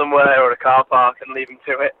pen somewhere or a car park and leave him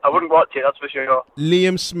to it. I wouldn't watch it, that's for sure.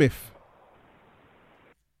 Liam Smith.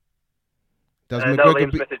 Does McGregor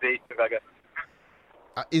Liam Smith would beat McGregor.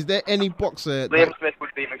 Is there any boxer... Liam Smith would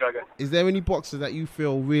beat McGregor. Is there any boxer that you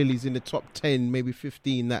feel really is in the top 10, maybe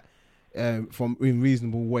 15, that from in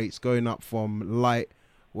reasonable weights, going up from light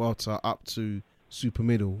welter up to super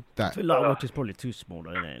middle? That I feel like welter's probably too small,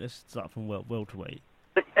 isn't it? Let's start from welterweight.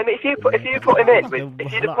 I mean, if you put him in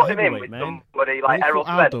with somebody like Errol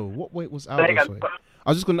Spence... What weight was Aldo?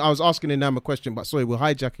 I was asking Inam a question, but sorry, we're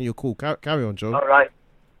hijacking your call. Carry on, Joe. All right.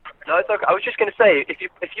 No, it's okay. I was just going to say, if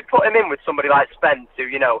you put him in with somebody like Spence, who,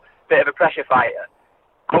 bit of a pressure fighter,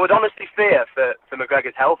 I would honestly fear for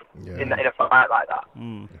McGregor's health in a fight like that.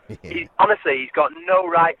 He's got no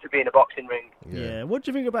right to be in a boxing ring. Yeah. What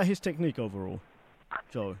do you think about his technique overall,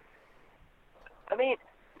 Joe? I mean,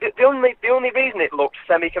 the only reason it looked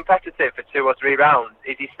semi-competitive for 2 or 3 rounds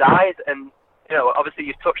is his size, and obviously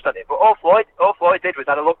you've touched on it. But all Floyd did was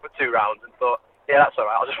had a look for 2 rounds and thought, yeah, that's all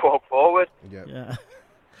right, I'll just walk forward. Yeah.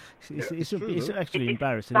 It's actually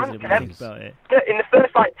embarrassing, isn't it, when you think about it? In the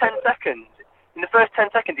first 10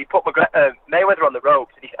 seconds, he put Mayweather on the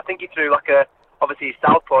ropes. And I think he threw obviously he's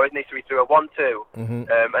southpaw, isn't he? So he threw a 1-2 and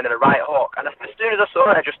then a right hook. And as soon as I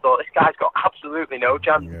saw it, I just thought, this guy's got absolutely no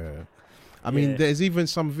chance. Yeah. I mean, there's even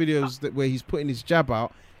some videos where he's putting his jab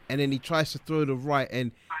out and then he tries to throw the right,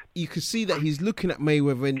 and you can see that he's looking at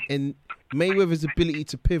Mayweather, and Mayweather's ability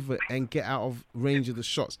to pivot and get out of range of the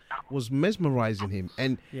shots was mesmerizing him.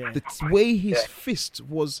 And the way his fist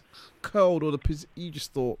was curled, or you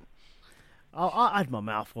just thought... I had my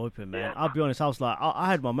mouth open, man. I'll be honest, I was like, I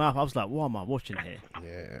had my mouth, I was like, what am I watching here?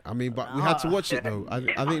 Yeah, I mean, but we had to watch it, though.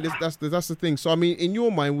 I think that's the thing. So, I mean, in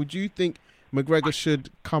your mind, would you think McGregor should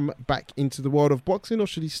come back into the world of boxing, or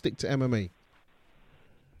should he stick to MMA?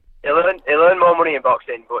 He'll earn more money in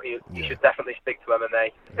boxing, but he should definitely stick to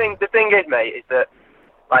MMA. The thing is, mate, is that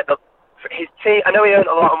his team. I know he earned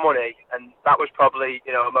a lot of money, and that was probably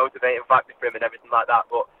a motivating factor for him and everything like that.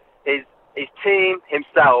 But his team,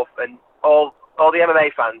 himself, and all the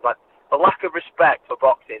MMA fans, the lack of respect for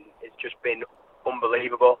boxing has just been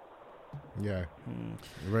unbelievable. Yeah,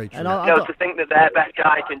 very true. And to think that their best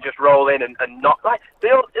guy can just roll in and knock. They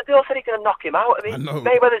all said he's going to knock him out. I mean,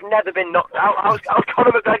 Mayweather's never been knocked out. How's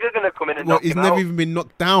Conor McGregor going to come in and knock him out? He's never even been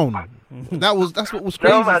knocked down. That's what was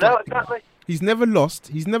crazy. No, man, exactly. He's never lost.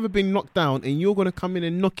 He's never been knocked down, and you're going to come in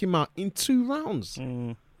and knock him out in 2 rounds.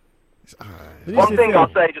 One thing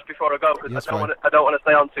I'll say just before I go, because I don't want to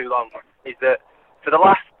stay on too long, is that for the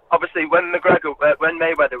last, obviously, when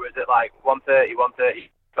Mayweather was at 130,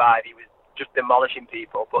 135, he was just demolishing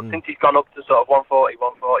people. But since he's gone up to sort of 140,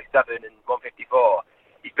 147 and 154,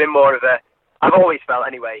 he's been more of a, I've always felt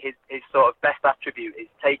anyway, his sort of best attribute is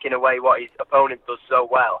taking away what his opponent does so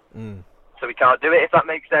well. So he can't do it, if that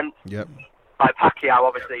makes sense. Yep. Like Pacquiao,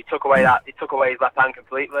 obviously, he took away his left hand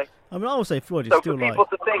completely. I mean, I would say Floyd is still for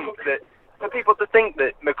people to think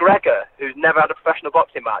that McGregor, who's never had a professional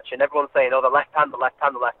boxing match, and everyone's saying, the left hand.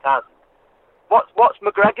 What's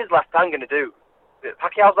McGregor's left hand going to do?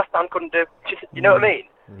 Pacquiao's left hand couldn't do. You know what I mean?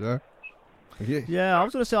 Yeah. Yeah, I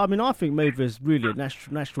was going to say, I mean, I think Mayweather's really a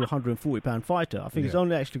natural 140-pound fighter. I think he's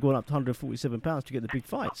only actually gone up to 147 pounds to get the big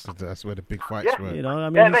fights. That's where the big fights were. I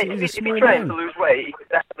mean, mate, he's a small if he trained man. to lose weight, he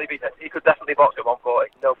could definitely box at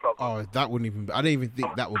 140, no problem. Oh, that wouldn't even... I don't even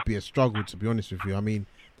think that would be a struggle, to be honest with you. I mean,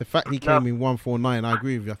 the fact he came in 149, I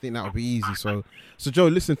agree with you. I think that would be easy. So Joe,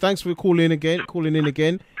 listen, thanks for calling in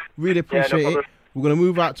again. Really appreciate it. We're going to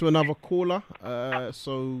move out to another caller.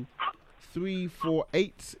 So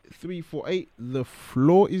 348, the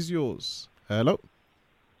floor is yours. Hello.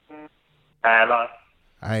 Hello.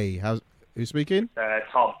 Hey, who's speaking?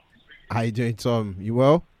 Tom. How you doing, Tom? You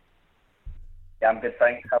well? Yeah, I'm good,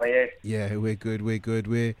 thanks. How are you? Yeah, we're good.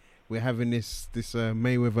 We're having this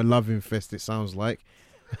Mayweather loving fest, it sounds like.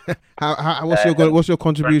 What's your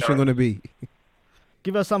contribution going to be?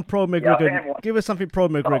 Give us some pro McGregor. Give us something pro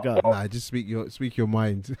McGregor. Nah, just speak your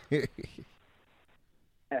mind.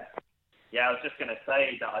 Yeah, I was just going to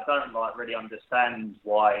say that I don't really understand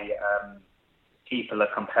why people are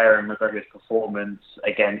comparing McGregor's performance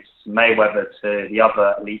against Mayweather to the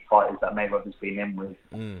other elite fighters that Mayweather's been in with.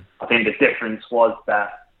 I think the difference was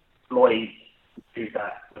that Floyd knew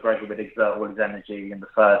that McGregor would exert all his energy in the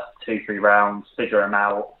first 2-3 rounds, figure him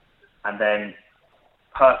out, and then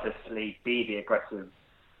purposely be the aggressive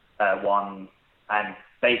one. And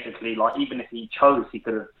basically, even if he chose, he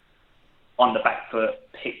could have, on the back foot,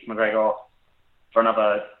 picked McGregor off for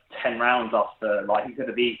another 10 rounds after. He could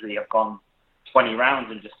have easily have gone 20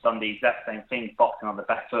 rounds and just done the exact same thing, boxing on the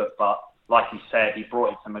back foot. But like you said, he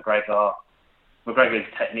brought it to McGregor. McGregor's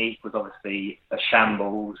technique was obviously a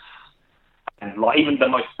shambles. And even the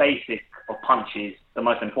most basic of punches, the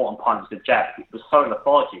most important punch, the jab, it was so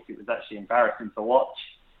lethargic, it was actually embarrassing to watch.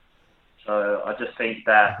 So I just think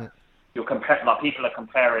that people are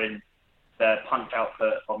comparing the punch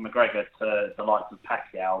output of McGregor to the likes of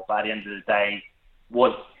Pacquiao, but at the end of the day,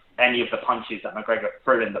 was any of the punches that McGregor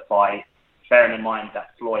threw in the fight, bearing in mind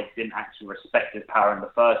that Floyd didn't actually respect his power in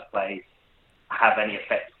the first place, have any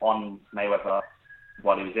effect on Mayweather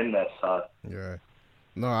while he was in there? So yeah.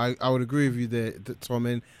 No, I would agree with you there, Tom.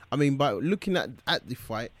 And I mean, by looking at the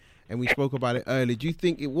fight, and we spoke about it earlier, do you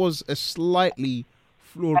think it was a slightly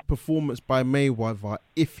flawed performance by Mayweather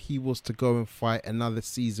if he was to go and fight another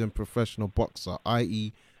seasoned professional boxer,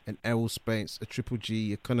 i.e. an Errol Spence, a Triple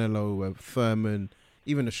G, a Canelo, a Thurman,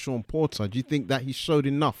 even a Sean Porter? Do you think that he showed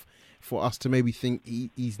enough for us to maybe think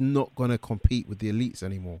he's not going to compete with the elites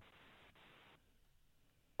anymore?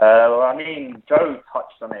 Well, I mean, Joe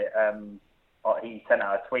touched on it. He sent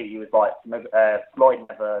out a tweet. He was like, Floyd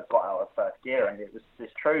never got out of first gear, and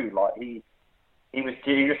it's true. Like he was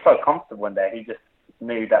so comfortable in there. He just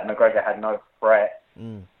knew that McGregor had no threat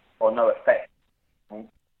or no effect.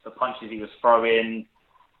 The punches he was throwing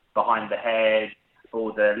behind the head,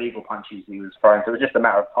 all the legal punches he was throwing. So it was just a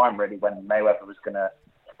matter of time, really, when Mayweather was going to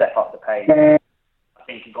step up the pace. I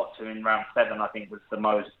think he got to in round 7. I think was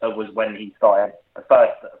when he started the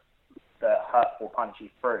first the hurtful punch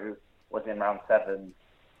he threw was in round 7,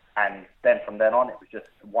 and then from then on it was just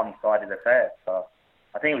one-sided affair. So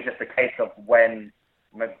I think it was just a case of when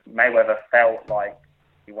Mayweather felt like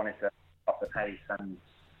he wanted to up the pace and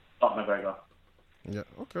stop McGregor. Yeah.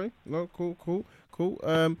 Okay. No. Cool.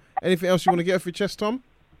 Anything else you want to get off your chest, Tom?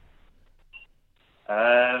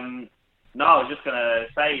 No, I was just gonna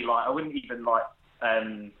say, like, I wouldn't even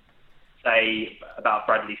say about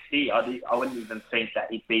Bradley Steele. I wouldn't even think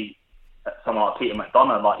that he'd be someone like Peter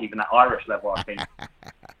McDonough, like even at Irish level. I think.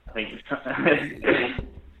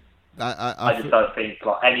 I just don't think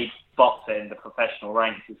like any boxer in the professional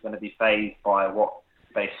ranks is going to be fazed by what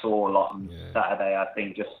they saw on Saturday. I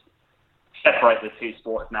think just separate the two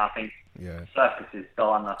sports now. I think circus is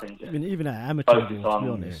done. I think just even at amateur level, to be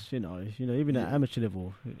honest, you know, even at amateur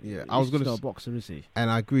level, I was going to a boxer, is he?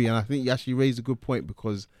 And I agree, and I think you actually raised a good point,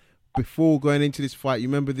 because before going into this fight, you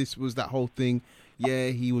remember this was that whole thing. Yeah,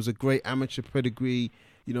 he was a great amateur pedigree.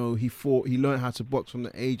 You know, he learned how to box from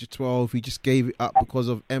the age of 12. He just gave it up because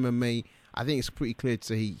of MMA. I think it's pretty clear to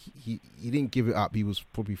say he didn't give it up. He was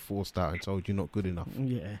probably forced out and told, you're not good enough.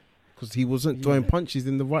 Yeah. Because he wasn't throwing punches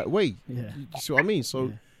in the right way. Yeah. You see what I mean?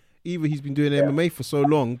 So either he's been doing MMA for so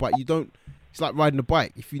long, but you don't. It's like riding a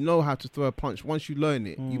bike. If you know how to throw a punch, once you learn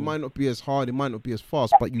it, you might not be as hard, it might not be as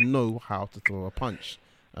fast, but you know how to throw a punch.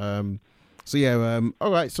 All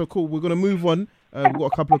right, so cool. We're going to move on. We've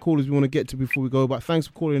got a couple of callers we want to get to before we go, but thanks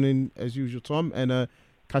for calling in as usual, Tom, and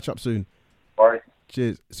catch up soon. All right.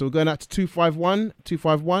 Cheers. So we're going out to 251.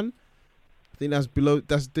 I think that's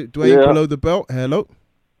Dwayne below the belt. Hello.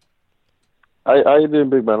 How you doing,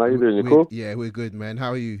 big man? How you doing? You cool? Yeah, we're good, man.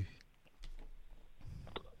 How are you?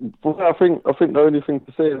 Well, I think the only thing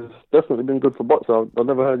to say is it's definitely been good for boxing. I've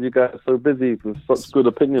never heard you guys so busy with such good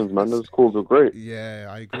opinions, man. Those calls are great. Yeah,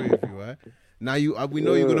 I agree with you. Now we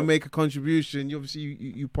know you're going to make a contribution. You obviously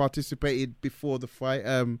you participated before the fight.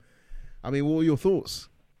 I mean, what were your thoughts?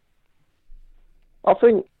 I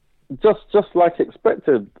think just like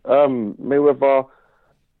expected. Mayweather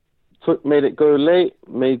made it go late,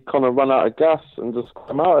 made Conor run out of gas, and just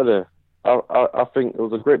come out of there. I think it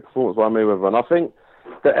was a great performance by Mayweather, and I think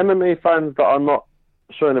the MMA fans that are not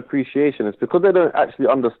showing appreciation is because they don't actually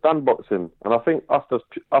understand boxing. And I think us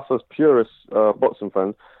as purist boxing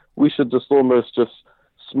fans, we should just almost just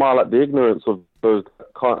smile at the ignorance of those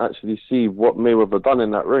that can't actually see what Mayweather done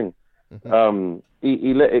in that ring. Mm-hmm.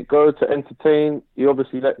 He let it go to entertain. He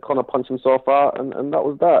obviously let Conor punch himself out, and that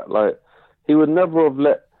was that. Like, he would never have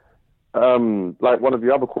let like one of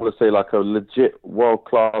your other callers say, like a legit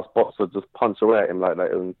world-class boxer just punch away at him like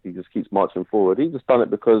that, and he just keeps marching forward. He just done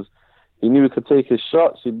it because he knew he could take his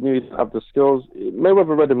shots. He knew he didn't have the skills.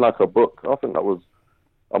 Mayweather read him like a book. I think that was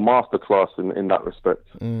a masterclass in that respect.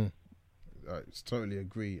 I totally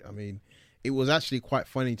agree. I mean, it was actually quite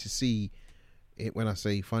funny to see it. When I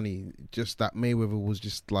say funny, just that Mayweather was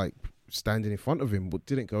just like standing in front of him, but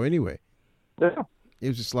didn't go anywhere. Yeah. It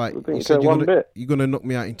was just like, you said, you're going to knock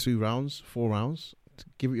me out in 2 rounds, 4 rounds, to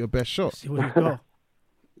give it your best shot. See what you got.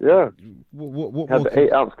 Yeah. What had the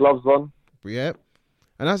 8-ounce gloves on. Yeah.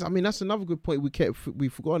 And that's another good point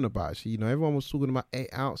we've forgotten about, actually. You know, everyone was talking about 8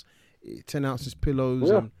 ounce, 10 ounces pillows.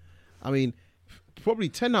 Yeah. And I mean, probably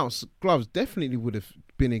 10 ounce gloves definitely would have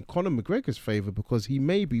been in Conor McGregor's favour, because he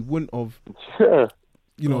maybe wouldn't have,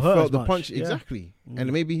 felt the punch. Yeah. Exactly.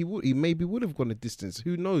 And maybe he would have gone a distance.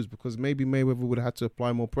 Who knows? Because maybe Mayweather would have had to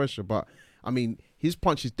apply more pressure. But I mean, his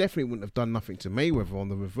punches definitely wouldn't have done nothing to Mayweather on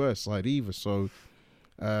the reverse side either. So,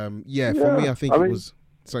 for me, I think it was.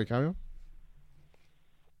 Sorry, carry on.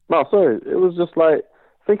 No, sorry. It was just like,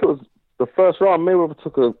 I think it was the first round. Mayweather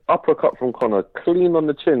took an uppercut from Conor, clean on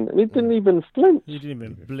the chin, and he didn't even flinch. He didn't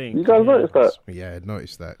even blink. You guys noticed that? Yeah, I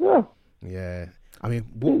noticed that. Yeah. Yeah. I mean,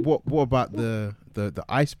 what about the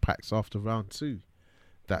ice packs after round 2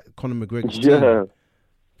 that Conor McGregor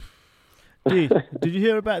did? Did you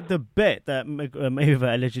hear about the bet that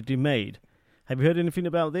Mayweather allegedly made? Have you heard anything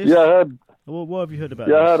about this? Yeah, I heard. What have you heard about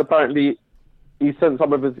this? Yeah, I heard apparently he sent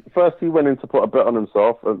some of his... First, he went in to put a bet on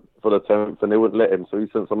himself for the 10th, and they wouldn't let him, so he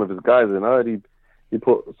sent some of his guys in. I heard he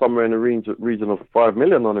put somewhere in the region of 5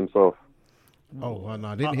 million on himself. Oh, well, no,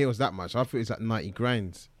 I didn't hear it was that much. I thought it was like 90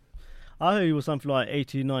 grand. I heard it was something like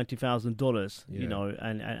 $80,000-$90,000, you know,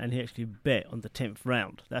 and he actually bet on the 10th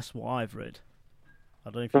round. That's what I've read. I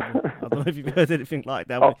don't know if you've heard anything like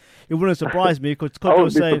that. But it wouldn't surprise me because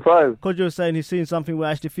you were saying he's seen something where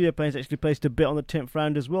Ashley Theopane's actually placed a bet on the 10th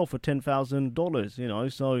round as well for $10,000. You know,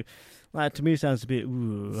 so that to me sounds a bit.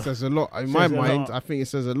 Ooh. It says a lot in my mind. I think it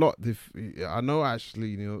says a lot. I know Ashley,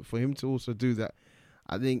 you know, for him to also do that,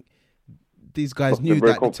 I think these guys knew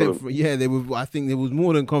that the 10th. Yeah, they were. I think they was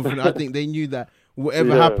more than confident. I think they knew that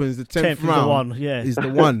whatever happens, the 10th round is the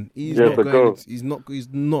one. He's not going. He's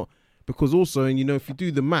not. Because also, and you know, if you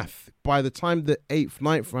do the math, by the time the 8th,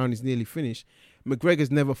 9th round is nearly finished, McGregor's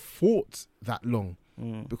never fought that long.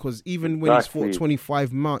 Because even when he's fought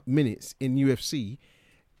 25 minutes in UFC,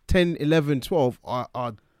 10, 11, 12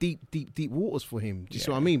 are deep waters for him. Do you see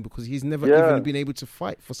what I mean? Because he's never even been able to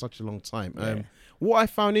fight for such a long time. What I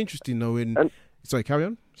found interesting, though, sorry, carry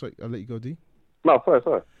on. Sorry, I'll let you go, D. No,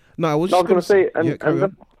 sorry. No, I was just going to say,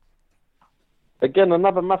 again,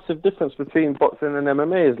 another massive difference between boxing and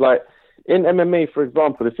MMA is like, in MMA, for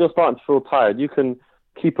example, if you're starting to feel tired, you can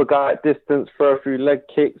keep a guy at distance, throw a few leg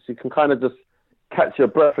kicks, you can kind of just catch your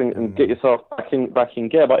breath and get yourself back in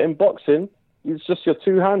gear. But in boxing, it's just your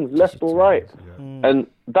two hands, left or right. And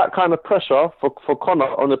that kind of pressure for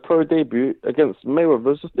Conor on a pro debut against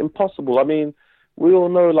Mayweather is just impossible. I mean, we all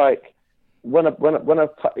know, like, when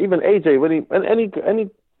even AJ, when any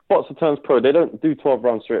boxer turns pro, they don't do 12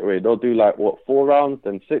 rounds straight away. They'll do 4 rounds,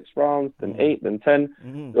 then 6 rounds, then 8, then 10.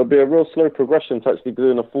 There'll be a real slow progression to actually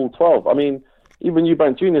doing a full 12. I mean, even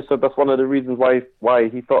Eubank Jr. said that's one of the reasons why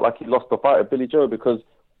he felt like he lost the fight at Billy Joe, because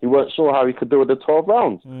he weren't sure how he could do with the 12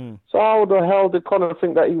 rounds. So how the hell did Conor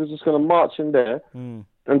think that he was just going to march in there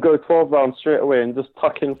and go 12 rounds straight away and just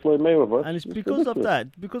tuck in Floyd Mayweather? And it's because of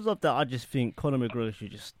that, I just think Conor McGregor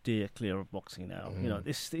should just steer clear of boxing now. You know,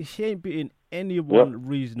 he ain't beating anyone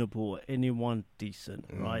reasonable, anyone decent,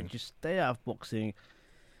 right? Just stay out of boxing,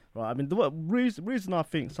 right? I mean, the reason I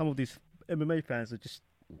think some of these MMA fans are just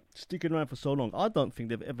sticking around for so long, I don't think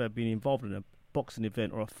they've ever been involved in a boxing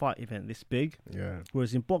event or a fight event this big.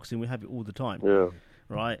 Whereas in boxing, we have it all the time.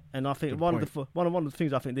 Right, and I think one of the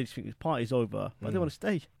things I think they just think is party's over, but they want to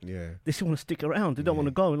stay. They still want to stick around. They don't want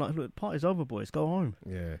to go and look, party's over, boys, go home.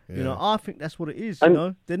 You know, I think that's what it is. You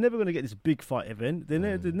know, they're never going to get this big fight event. They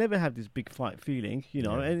never have this big fight feeling. You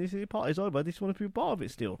know, and it's, party's over. They just want to be part of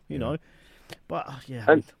it still. You know, but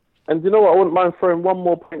And you know what? I wouldn't mind throwing one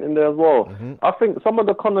more point in there as well. I think some of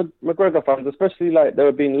the Conor McGregor fans, especially they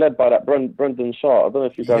were being led by that Brendan Shaw. I don't know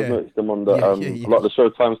if you guys noticed them on the a lot of the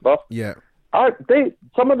Showtime stuff.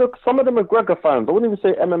 Some of the McGregor fans, I wouldn't even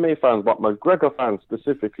say MMA fans, but McGregor fans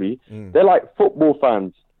specifically, they're like football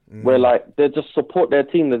fans, where they just support their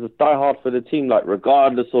team. They just die hard for the team,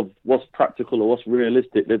 regardless of what's practical or what's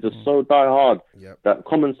realistic. They're just so die hard that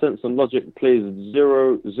common sense and logic plays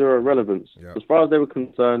zero relevance. As far as they were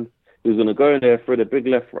concerned, he was going to go in there, throw the big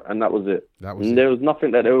left, and that was it. There was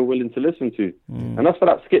nothing that they were willing to listen to. And that's for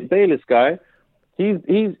that Skip Bayless guy.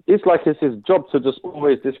 It's like it's his job to just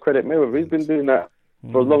always discredit Mayweather. He's been doing that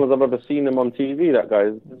for as long as I've ever seen him on TV. That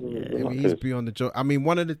guy he's beyond the joke. I mean,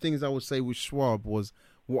 one of the things I would say with Schwab was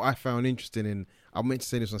what I found interesting, and I meant to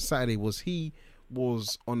say this on Saturday, was he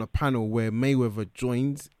was on a panel where Mayweather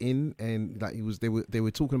joined in, and they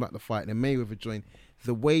were talking about the fight, and Mayweather joined.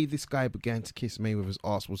 The way this guy began to kiss Mayweather's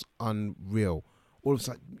ass was unreal. All of a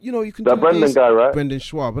sudden, you know, you can do Brendan this. Guy, right? Brendan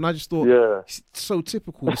Schwab. And I just thought, it's so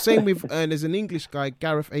typical. The same with, there's an English guy,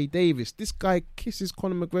 Gareth A. Davis. This guy kisses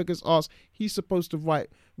Conor McGregor's ass. He's supposed to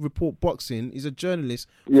report boxing. He's a journalist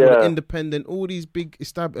for the Independent, all these big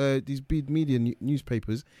media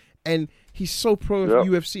newspapers. And he's so pro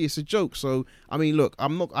UFC, it's a joke. So, I mean, look,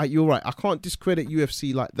 you're right. I can't discredit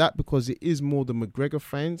UFC like that because it is more the McGregor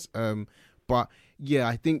fans. But yeah,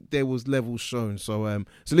 I think there was levels shown. So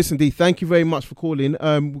listen, D, thank you very much for calling.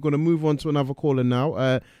 We're going to move on to another caller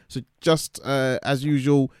now. So just as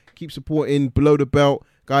usual, keep supporting Below the Belt.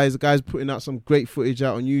 Guys, the guy's putting out some great footage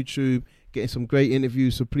out on YouTube, getting some great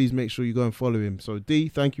interviews. So please make sure you go and follow him. So D,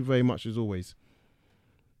 thank you very much as always.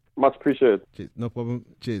 Much appreciated. Cheers. No problem.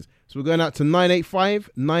 Cheers. So we're going out to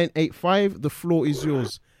 985. The floor is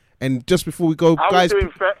yours. And just before we go, guys,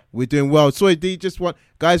 we're doing well. Sorry, D,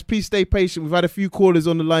 guys, please stay patient. We've had a few callers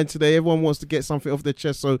on the line today. Everyone wants to get something off their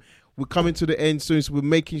chest. So we're coming to the end soon. So we're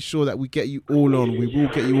making sure that we get you all on. We will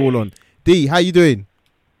get you all on. D, how you doing?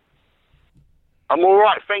 I'm all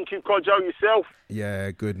right, thank you, Kojo. Yourself?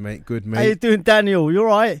 Yeah, good, mate. Good, How you mate. doing, Daniel? You all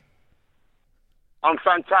right? I'm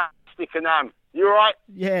fantastic, and you all right?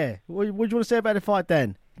 Yeah. What do you want to say about the fight,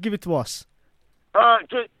 Dan? Give it to us.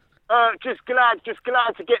 Just glad to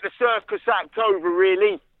get the circus act over,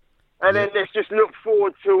 really, and then let's just look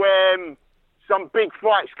forward to some big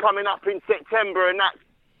fights coming up in September, and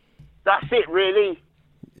that's it, really.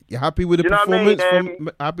 You happy with the performance?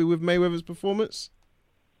 Happy with Mayweather's performance?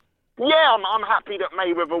 Yeah, I'm happy that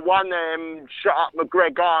Mayweather won. Shut up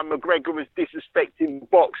McGregor. McGregor was disrespecting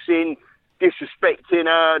boxing, disrespecting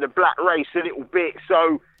the black race a little bit.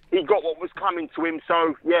 So he got what was coming to him.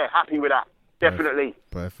 So, yeah, happy with that. Definitely.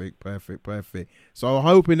 Perfect. So I'm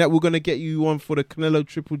hoping that we're going to get you on for the Canelo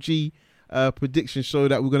Triple G prediction show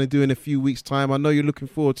that we're going to do in a few weeks' time. I know you're looking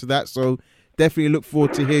forward to that. So definitely look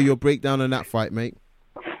forward to hear your breakdown on that fight, mate.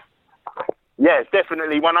 Yes,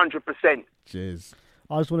 definitely, 100%. Cheers.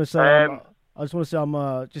 I just want to say,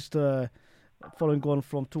 I'm just following on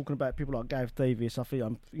from talking about people like Gareth Davis. I think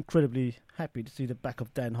I'm incredibly happy to see the back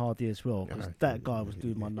of Dan Hardy as well, because that guy was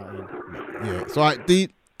doing my nut in. Yeah. So, all right, D,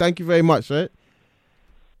 thank you very much, right?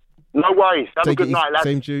 No worries. Have a good night, lads.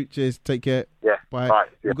 Same to you. Cheers. Take care. Yeah. Bye. Bye.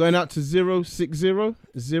 We're going out to 060.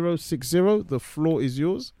 The floor is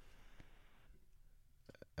yours.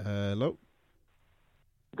 Hello?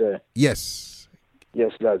 There. Yes.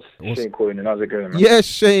 Yes, lads. Shane calling in. How's it going, man? Yes,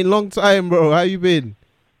 Shane. Long time, bro. How you been?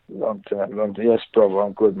 Long time. Yes, brother.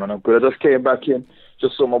 I'm good, man. I'm good. I just came back in.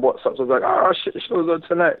 Just saw my WhatsApp. I was like, shit, the show's on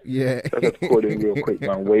tonight. Yeah. So I just called in real quick,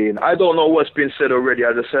 man. Weighing. I don't know what's been said already.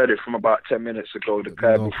 I just heard it from about 10 minutes ago. The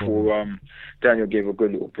guy before Daniel gave a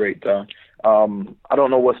good little breakdown. I don't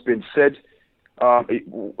know what's been said.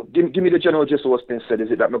 Give me the general gist of what's been said. Is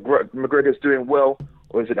it that McGregor's doing well,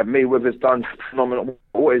 or is it that Mayweather's done phenomenal?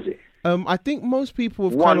 What is it? I think most people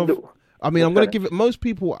have I'm going to give it. Most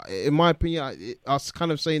people, in my opinion, are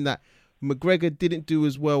kind of saying that McGregor didn't do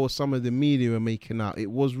as well as some of the media are making out. It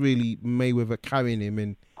was really Mayweather carrying him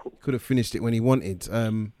and could have finished it when he wanted.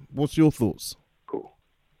 What's your thoughts? Cool.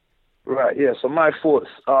 Right, yeah. So my thoughts,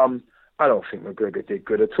 I don't think McGregor did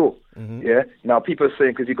good at all. Mm-hmm. Yeah. Now people are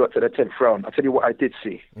saying because he got to the 10th round. I'll tell you what I did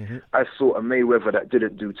see. Mm-hmm. I saw a Mayweather that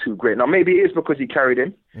didn't do too great. Now maybe it is because he carried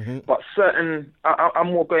him, but I'm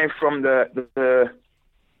more going from the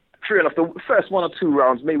true enough. The first 1 or 2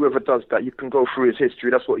 rounds, Mayweather does that. You can go through his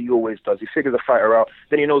history. That's what he always does. He figures the fighter out,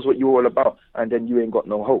 then he knows what you're all about, and then you ain't got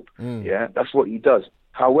no hope. Yeah, that's what he does.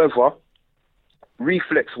 However,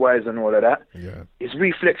 reflex-wise and all of that, his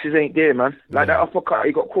reflexes ain't there, man. Like that uppercut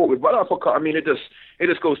he got caught with. But that uppercut, I mean, it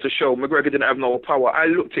just goes to show McGregor didn't have no power. I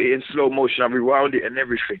looked at it in slow motion. I rewound it and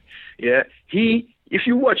everything. Yeah, if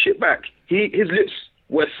you watch it back, his lips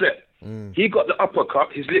were set. He got the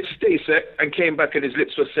uppercut, his lips stayed set, and came back and his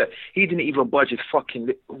lips were set. He didn't even budge his fucking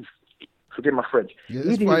lips. Forgive my French. Yeah,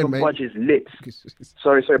 he didn't even budge his lips.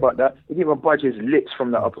 Sorry about that. He didn't even budge his lips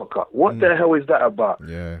from that uppercut. What the hell is that about?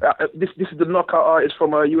 Yeah. This is the knockout artist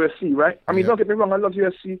from UFC, right? I mean, don't get me wrong. I love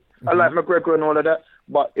UFC. I like McGregor and all of that.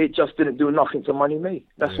 But it just didn't do nothing to Money May.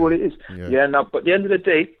 That's what it is. Now, but at the end of the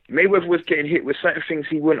day, Mayweather was getting hit with certain things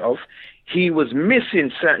he wouldn't have. He was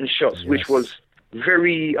missing certain shots, which was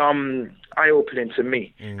very eye-opening to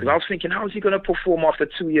me. Because I was thinking, how is he going to perform after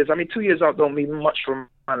 2 years? I mean, 2 years out don't mean much for a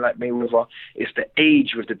man like Mayweather. It's the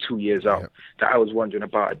age with the 2 years out that I was wondering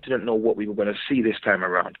about. I didn't know what we were going to see this time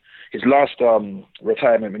around. His last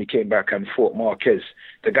retirement, when he came back and fought Marquez,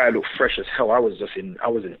 the guy looked fresh as hell. I was in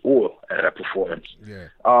awe at that performance.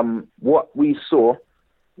 What we saw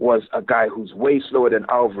was a guy who's way slower than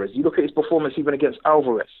Alvarez. You look at his performance even against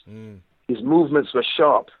Alvarez. His movements were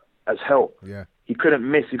sharp as hell. He couldn't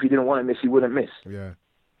miss. If he didn't want to miss, he wouldn't miss.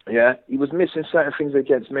 He was missing certain things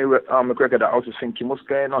against McGregor that I was just thinking, what's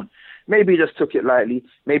going on? Maybe he just took it lightly.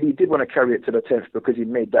 Maybe he did want to carry it to the 10th because he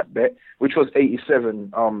made that bet, which was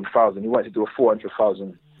 87,000. He wanted to do a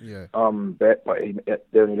 400,000 bet, but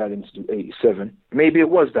they only allowed him to do 87. Maybe it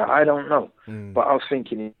was that. I don't know. But I was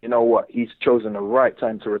thinking, you know what? He's chosen the right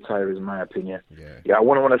time to retire, is my opinion. I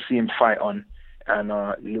want to see him fight on and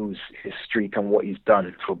lose his streak and what he's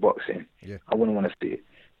done for boxing. I wouldn't want to see it.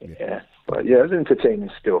 But it was entertaining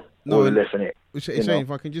still. No, Shane, if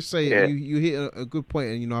I can just say, you hit a good point,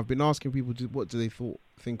 and I've been asking people what do they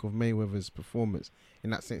think of Mayweather's performance in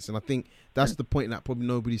that sense, and I think that's the point that probably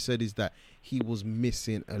nobody said, is that he was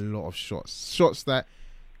missing a lot of shots that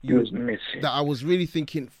that I was really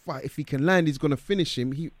thinking, if he can land, he's going to finish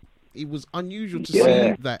him. He was unusual to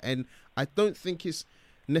see that, and I don't think it's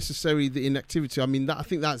necessarily the inactivity. I mean, I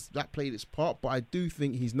think that played its part, but I do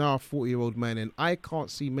think he's now a 40-year-old man, and I can't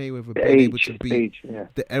see Mayweather being able to beat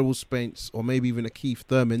the Errol Spence or maybe even a Keith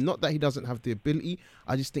Thurman. Not that he doesn't have the ability,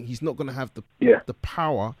 I just think he's not going to have the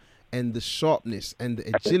power and the sharpness and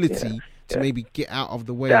the agility to maybe get out of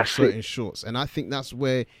the way of certain shots. And I think that's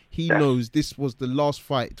where he knows this was the last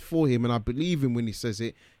fight for him, and I believe him when he says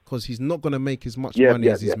it, because he's not going to make as much money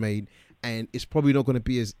as he's made. And it's probably not going to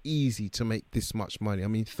be as easy to make this much money. I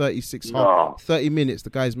mean, 30 minutes, the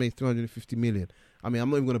guy's made 350 million. I mean, I'm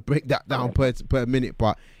not even going to break that down per minute,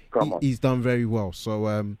 but he's done very well. So,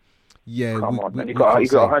 You got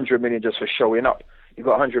 100 million just for showing up. You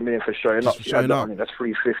got 100 million for showing up. I mean, that's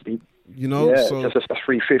 350. You know, so that's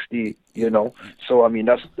 350. You know, so I mean,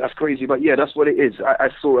 that's crazy. But yeah, that's what it is. I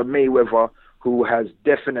saw a Mayweather who has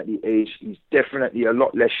definitely aged. He's definitely a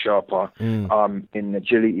lot less sharper in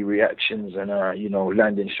agility, reactions, and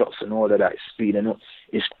landing shots and all of that. Speed and all.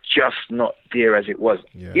 It's just not there as it was.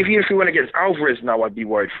 Yeah. If he went against Alvarez now, I'd be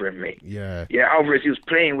worried for him, mate. Yeah, Alvarez, he was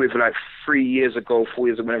playing with like 4 years ago,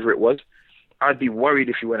 whenever it was. I'd be worried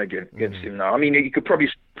if he went against him now. I mean, he could probably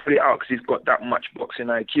put it out because he's got that much boxing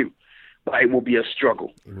IQ. But it will be a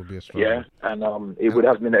struggle. Yeah, and it would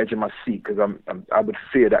have me on the edge of my seat because I would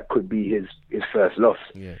fear that could be his first loss.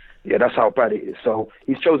 Yeah, that's how bad it is. So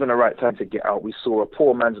he's chosen the right time to get out. We saw a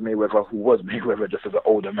poor man's Mayweather who was Mayweather just as an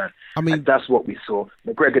older man. I mean, and that's what we saw.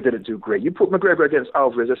 McGregor didn't do great. You put McGregor against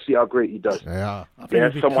Alvarez, let's see how great he does. Yeah,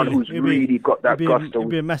 someone who's really got that gusto. It'd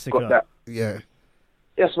be a massacre. Got that. Yeah.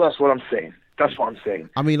 Yes, that's what I'm saying. That's what I'm saying.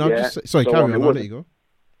 I mean, I'm just sorry. Carry on. I'll let you go.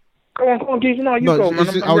 Go on, Giz. No, you go,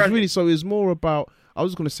 man. So it's more about, I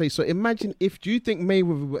was going to say, so imagine do you think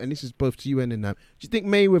Mayweather, and this is both to you and Nam, do you think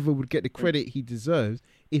Mayweather would get the credit he deserves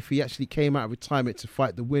if he actually came out of retirement to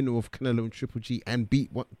fight the winner of Canelo and Triple G and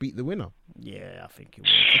beat the winner? Yeah, I think he would.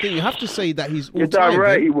 I think you have to say that he's all You're time.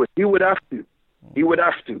 Right, he would. He would have to. He would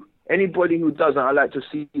have to. Anybody who doesn't, I like to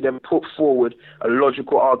see them put forward a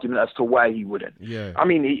logical argument as to why he wouldn't. Yeah. I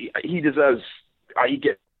mean, he deserves, he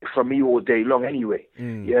gets from me all day long anyway.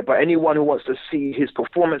 Yeah, but anyone who wants to see his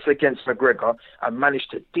performance against McGregor and manage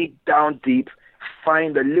to dig down deep,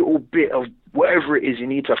 find a little bit of whatever it is you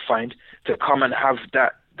need to find to come and have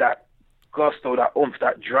that gusto, that oomph,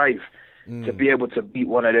 that drive to be able to beat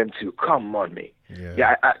one of them two. Come on, mate.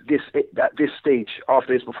 Yeah, at this stage,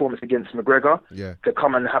 after his performance against McGregor, to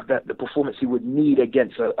come and have the performance he would need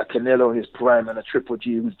against a Canelo in his prime and a Triple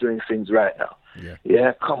G who's doing things right now.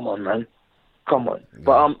 Yeah, come on, man. Come on. Yeah.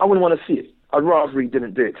 But I wouldn't want to see it. I'd rather he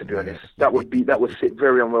didn't do it, to be honest. That would sit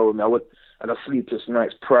very unwell with me. I'd have sleepless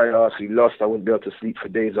nights prior. If he lost, I wouldn't be able to sleep for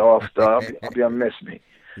days after. I'd be a mess, mate.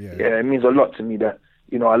 Yeah, it means a lot to me that,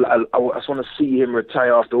 I just want to see him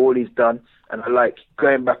retire after all he's done. And I like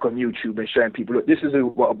going back on YouTube and showing people, look, this is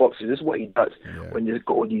what a boxer is. This is what he does when you've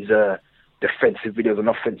got all these defensive videos and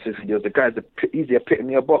offensive videos. The guy's he's the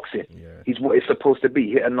epitome of boxing. He's what it's supposed to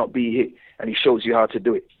be, hit and not be hit. And he shows you how to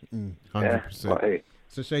do it. 100%. But, hey.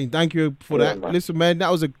 So Shane, thank you for that. Man. Listen, man,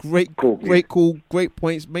 that was a great call, great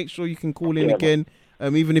points. Make sure you can call in again,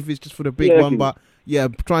 even if it's just for the big one. But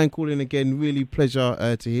try and call in again. Really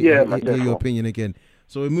pleasure to hear your opinion again.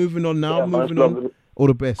 So we're moving on now. All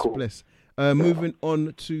the best. Cool. Bless. Moving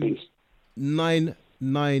on to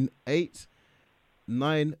 998.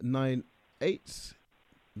 998.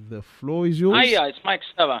 The floor is yours. Hiya, it's Mike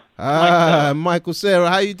Sarah. Michael Sarah,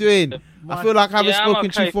 how you doing? I feel like I haven't spoken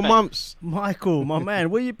to you for months. Michael, my man,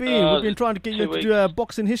 where you been? We've been trying to get you to do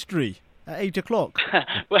boxing history at 8 o'clock.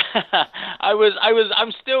 Well, I was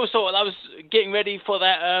getting ready for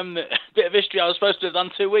that bit of history I was supposed to have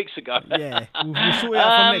done 2 weeks ago. Yeah, we'll sort it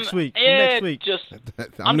out for next week.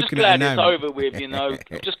 I'm just glad it's over with, I'm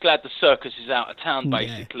just glad the circus is out of town,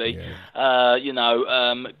 basically.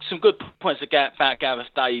 Some good points about Gareth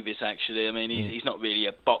Davis, actually. I mean, he's not really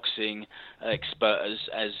a boxing expert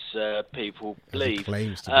as people believe.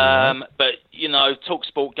 Claims to be, right? But,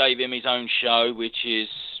 TalkSport gave him his own show, which is...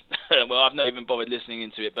 well, I've not even bothered listening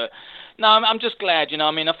into it, but no, I'm just glad.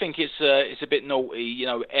 I think it's a bit naughty.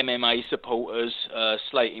 MMA supporters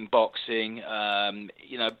slating boxing.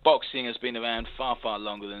 Boxing has been around far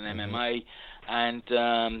longer than MMA, and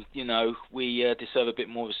we deserve a bit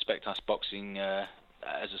more respect. Us boxing as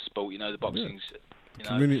a sport. The boxing's.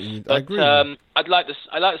 Community. But, I agree. I'd like to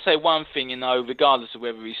say one thing. Regardless of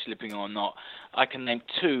whether he's slipping or not. I can name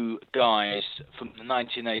two guys from the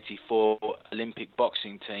 1984 Olympic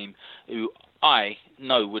boxing team who I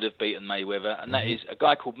know would have beaten Mayweather, and that is a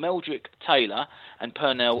guy called Meldrick Taylor and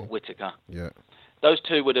Pernell Whitaker. Yeah. Those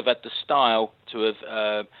two would have had the style to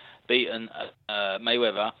have beaten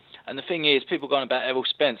Mayweather. And the thing is, people going about Errol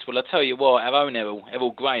Spence. Well, I tell you what, our own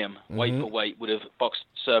Errol Graham, weight for weight, would have boxed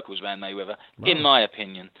circles around Mayweather, in my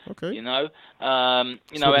opinion. Okay. You know, and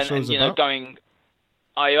going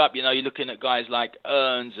higher up, you're looking at guys like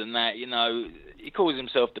Earns and that. He calls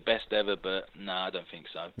himself the best ever, but no, I don't think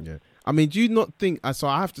so. Yeah. I mean, do you not think? So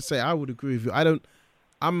I have to say, I would agree with you.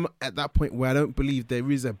 I'm at that point where I don't believe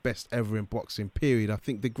there is a best ever in boxing, period. I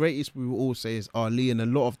think the greatest we will all say is Ali, and a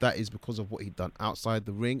lot of that is because of what he'd done outside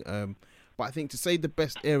the ring. But I think to say the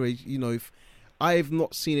best era, if I've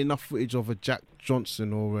not seen enough footage of a Jack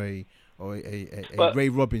Johnson or a Ray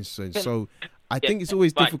Robinson, so I think it's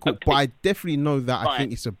always difficult. But I definitely know that I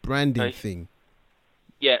think it's a branding thing.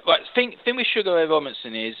 Yeah, right. The thing with Sugar Ray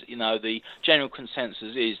Robinson is, the general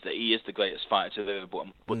consensus is that he is the greatest fighter to ever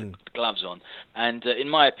put the gloves on. And in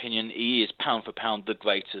my opinion, he is pound for pound the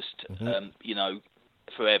greatest,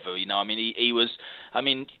 forever. He was,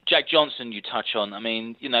 Jack Johnson you touch on.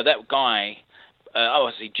 That guy,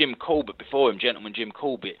 obviously Jim Corbett before him, gentleman Jim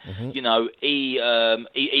Corbett, he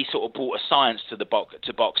sort of brought a science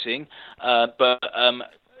to boxing, but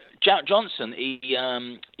Jack Johnson, he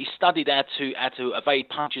studied how to evade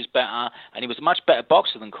punches better, and he was a much better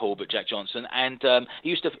boxer than Corbett, Jack Johnson, and he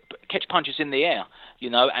used to catch punches in the air,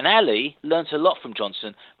 and Ali learnt a lot from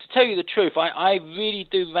Johnson. To tell you the truth, I really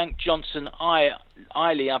do rank Johnson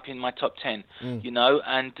highly up in my top 10, but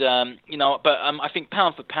I think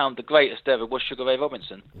pound for pound the greatest ever was Sugar Ray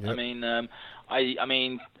Robinson. Yep.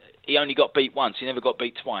 He only got beat once. He never got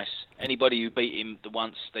beat twice. Anybody who beat him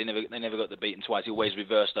once, they never got to beat him twice. He always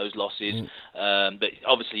reversed those losses. But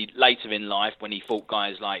obviously later in life, when he fought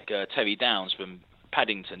guys like Terry Downs from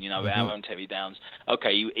Paddington, our own Terry Downs.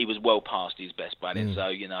 Okay, he was well past his best by then.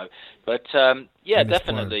 So but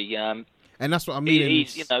definitely. And that's what I mean.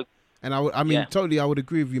 He's And totally, I would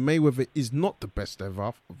agree with you. Mayweather is not the best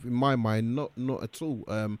ever, in my mind, not at all.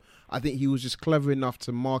 I think he was just clever enough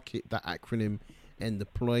to market that acronym and the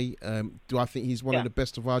play. Do I think he's one of the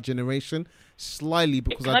best of our generation? Slightly,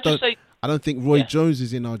 because I don't think Roy Jones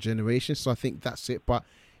is in our generation, so I think that's it. But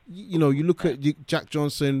you look at Jack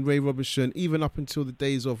Johnson, Ray Robinson, even up until the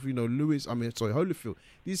days of Holyfield.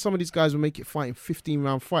 Some of these guys will make it fighting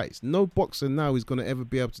 15-round fights. No boxer now is going to ever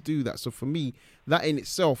be able to do that. So for me, that in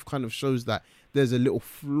itself kind of shows that there's a little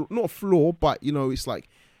not a flaw, but it's like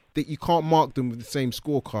that you can't mark them with the same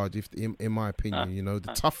scorecard. In my opinion,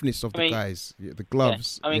 the toughness of the guys, the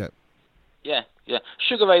gloves.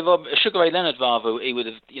 Sugar Ray Leonard, rather, he would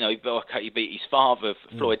have, he beat his father,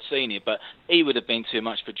 Floyd Senior, but he would have been too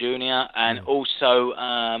much for Junior, and also,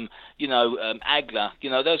 Agler,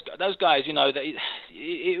 those guys,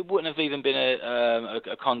 it wouldn't have even been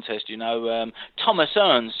a contest, Thomas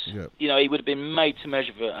Earns, he would have been made to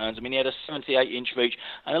measure for Earns. He had a 78-inch reach,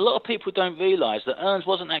 and a lot of people don't realise that Earns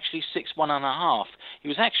wasn't actually 6'1.5". He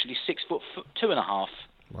was actually 6'2.5".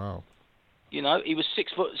 Wow. He was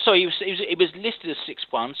 6 foot. Sorry, he was listed as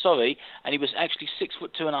 6'1". Sorry, and he was actually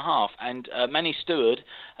 6'2.5". And Manny Stewart,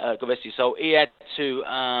 God rest his soul, he had to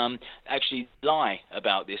actually lie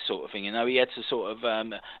about this sort of thing. He had to sort of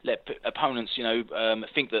let opponents,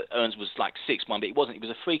 think that Earns was like 6'1", but he wasn't. He was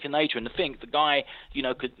a freak of nature. And to think the guy,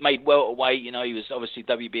 made welterweight. He was obviously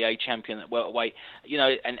WBA champion at welterweight.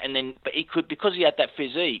 And then, but he could, because he had that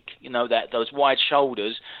physique, those wide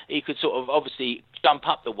shoulders, he could sort of obviously jump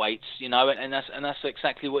up the weights, and that's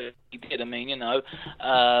exactly what he did. As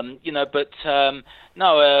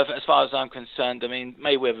far as I'm concerned,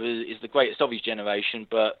 Mayweather is the greatest of his generation,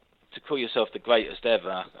 but to call yourself the greatest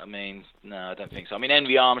ever, no, I don't think so.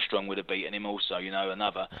 Henry Armstrong would have beaten him also,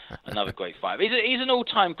 another great fighter. He's an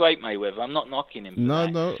all-time great, Mayweather. I'm not knocking him. No,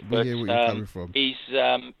 we hear where you're coming from. He's,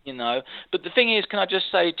 but the thing is, can I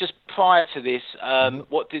just say, just prior to this,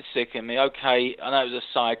 what did sicken me? Okay, I know it was a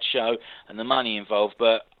sideshow and the money involved,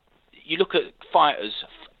 but you look at fighters,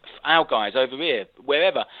 our guys over here,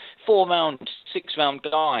 wherever, 4-round, 6-round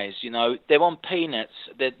guys, they're on peanuts.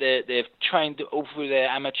 They've trained all through their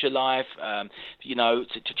amateur life,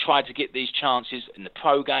 to try to get these chances in the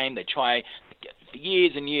pro game. They try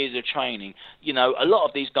years and years of training. A lot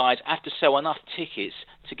of these guys have to sell enough tickets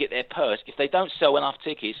to get their purse. If they don't sell enough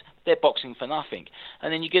tickets, they're boxing for nothing.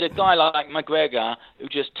 And then you get a guy like McGregor who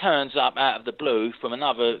just turns up out of the blue from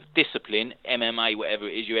another discipline, MMA, whatever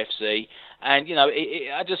it is, UFC, and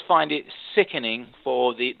I just find it sickening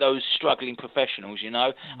for those struggling professionals. I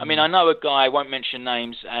know a guy, I won't mention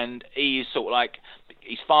names, and he's sort of like,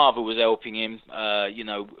 his father was helping him,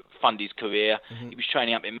 fund his career. He was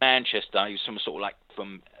training up in Manchester. He was from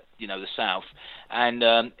the south,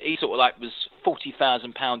 and he sort of like was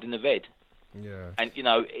 £40,000 in the red. Yeah. And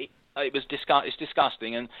it was it's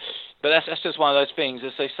disgusting, but that's just one of those things.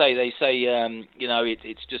 As they say,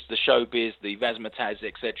 it's just the showbiz, the razzmatazz,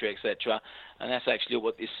 etc., etc., and that's actually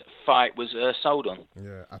what this fight was sold on.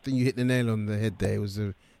 Yeah, I think you hit the nail on the head there. It was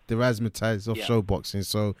the razzmatazz of show boxing.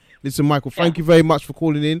 So, listen, Michael, thank you very much for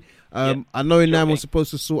calling in. I know Inam was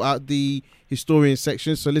supposed to sort out the historian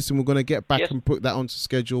section, so listen, we're going to get back and put that onto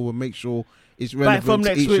schedule and make sure it's relevant back from to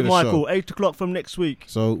next each week, of the Michael. show. 8:00 from next week.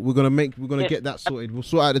 So we're gonna get that sorted. We'll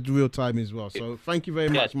sort out the real time as well. So thank you very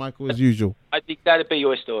much, Michael, as usual. I'd be glad to be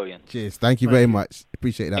your historian. Cheers. Thank you very much.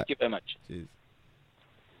 Appreciate that. Thank you very much. Cheers.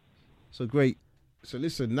 So great. So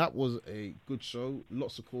listen, that was a good show.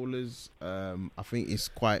 Lots of callers. I think it's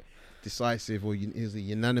quite decisive, or is a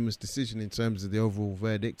unanimous decision in terms of the overall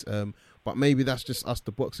verdict. But maybe that's just us,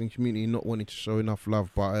 the boxing community, not wanting to show enough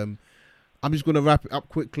love. But I'm just going to wrap it up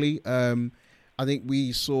quickly. I think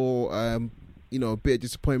we saw, a bit of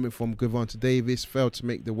disappointment from Gervonta Davis. Failed to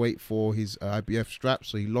make the weight for his IBF strap,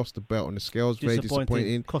 so he lost the belt on the scales. Very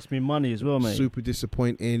disappointing. Cost me money as well, mate. Super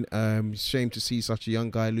disappointing. Shame to see such a young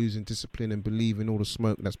guy losing discipline and believe in all the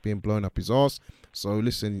smoke that's being blown up his arse. So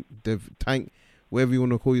listen, Tank, wherever you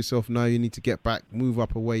want to call yourself now, you need to get back, move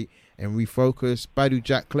up a weight and refocus. Badu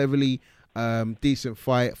Jack cleverly, decent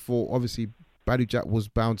fight for, obviously, Badu Jack was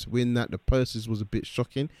bound to win that. The purses was a bit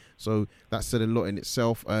shocking, so that said a lot in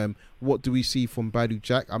itself. What do we see from Badu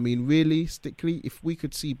Jack? I mean, realistically, if we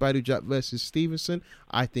could see Badu Jack versus Stevenson,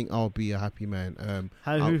 I think I'll be a happy man.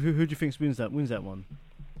 Who do you think wins that one?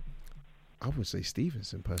 I would say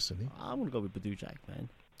Stevenson, personally. I want to go with Badu Jack, man.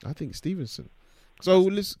 I think Stevenson. So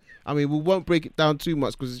we won't break it down too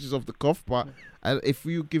much because it's just off the cuff. But if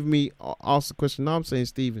you ask the question now, I'm saying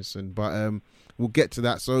Stevenson. But we'll get to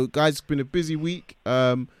that. So, guys, it's been a busy week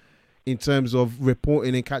in terms of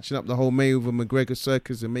reporting and catching up the whole Mayweather-McGregor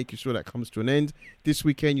circus and making sure that comes to an end. This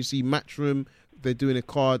weekend, you see Matchroom. They're doing a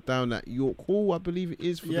card down at York Hall, I believe it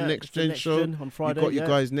is, for the Next Gen show. On Friday, You've got your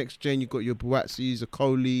guys Next Gen. You've got your Buatsis, the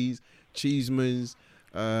Coleys, Cheesemans,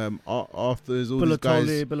 Arthur's, all these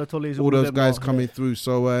guys, all those guys coming through.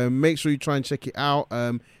 So make sure you try and check it out.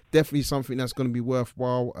 Definitely something that's going to be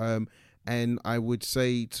worthwhile. And I would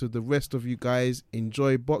say to the rest of you guys,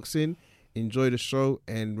 enjoy boxing, enjoy the show,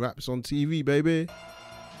 and Raps on TV, baby.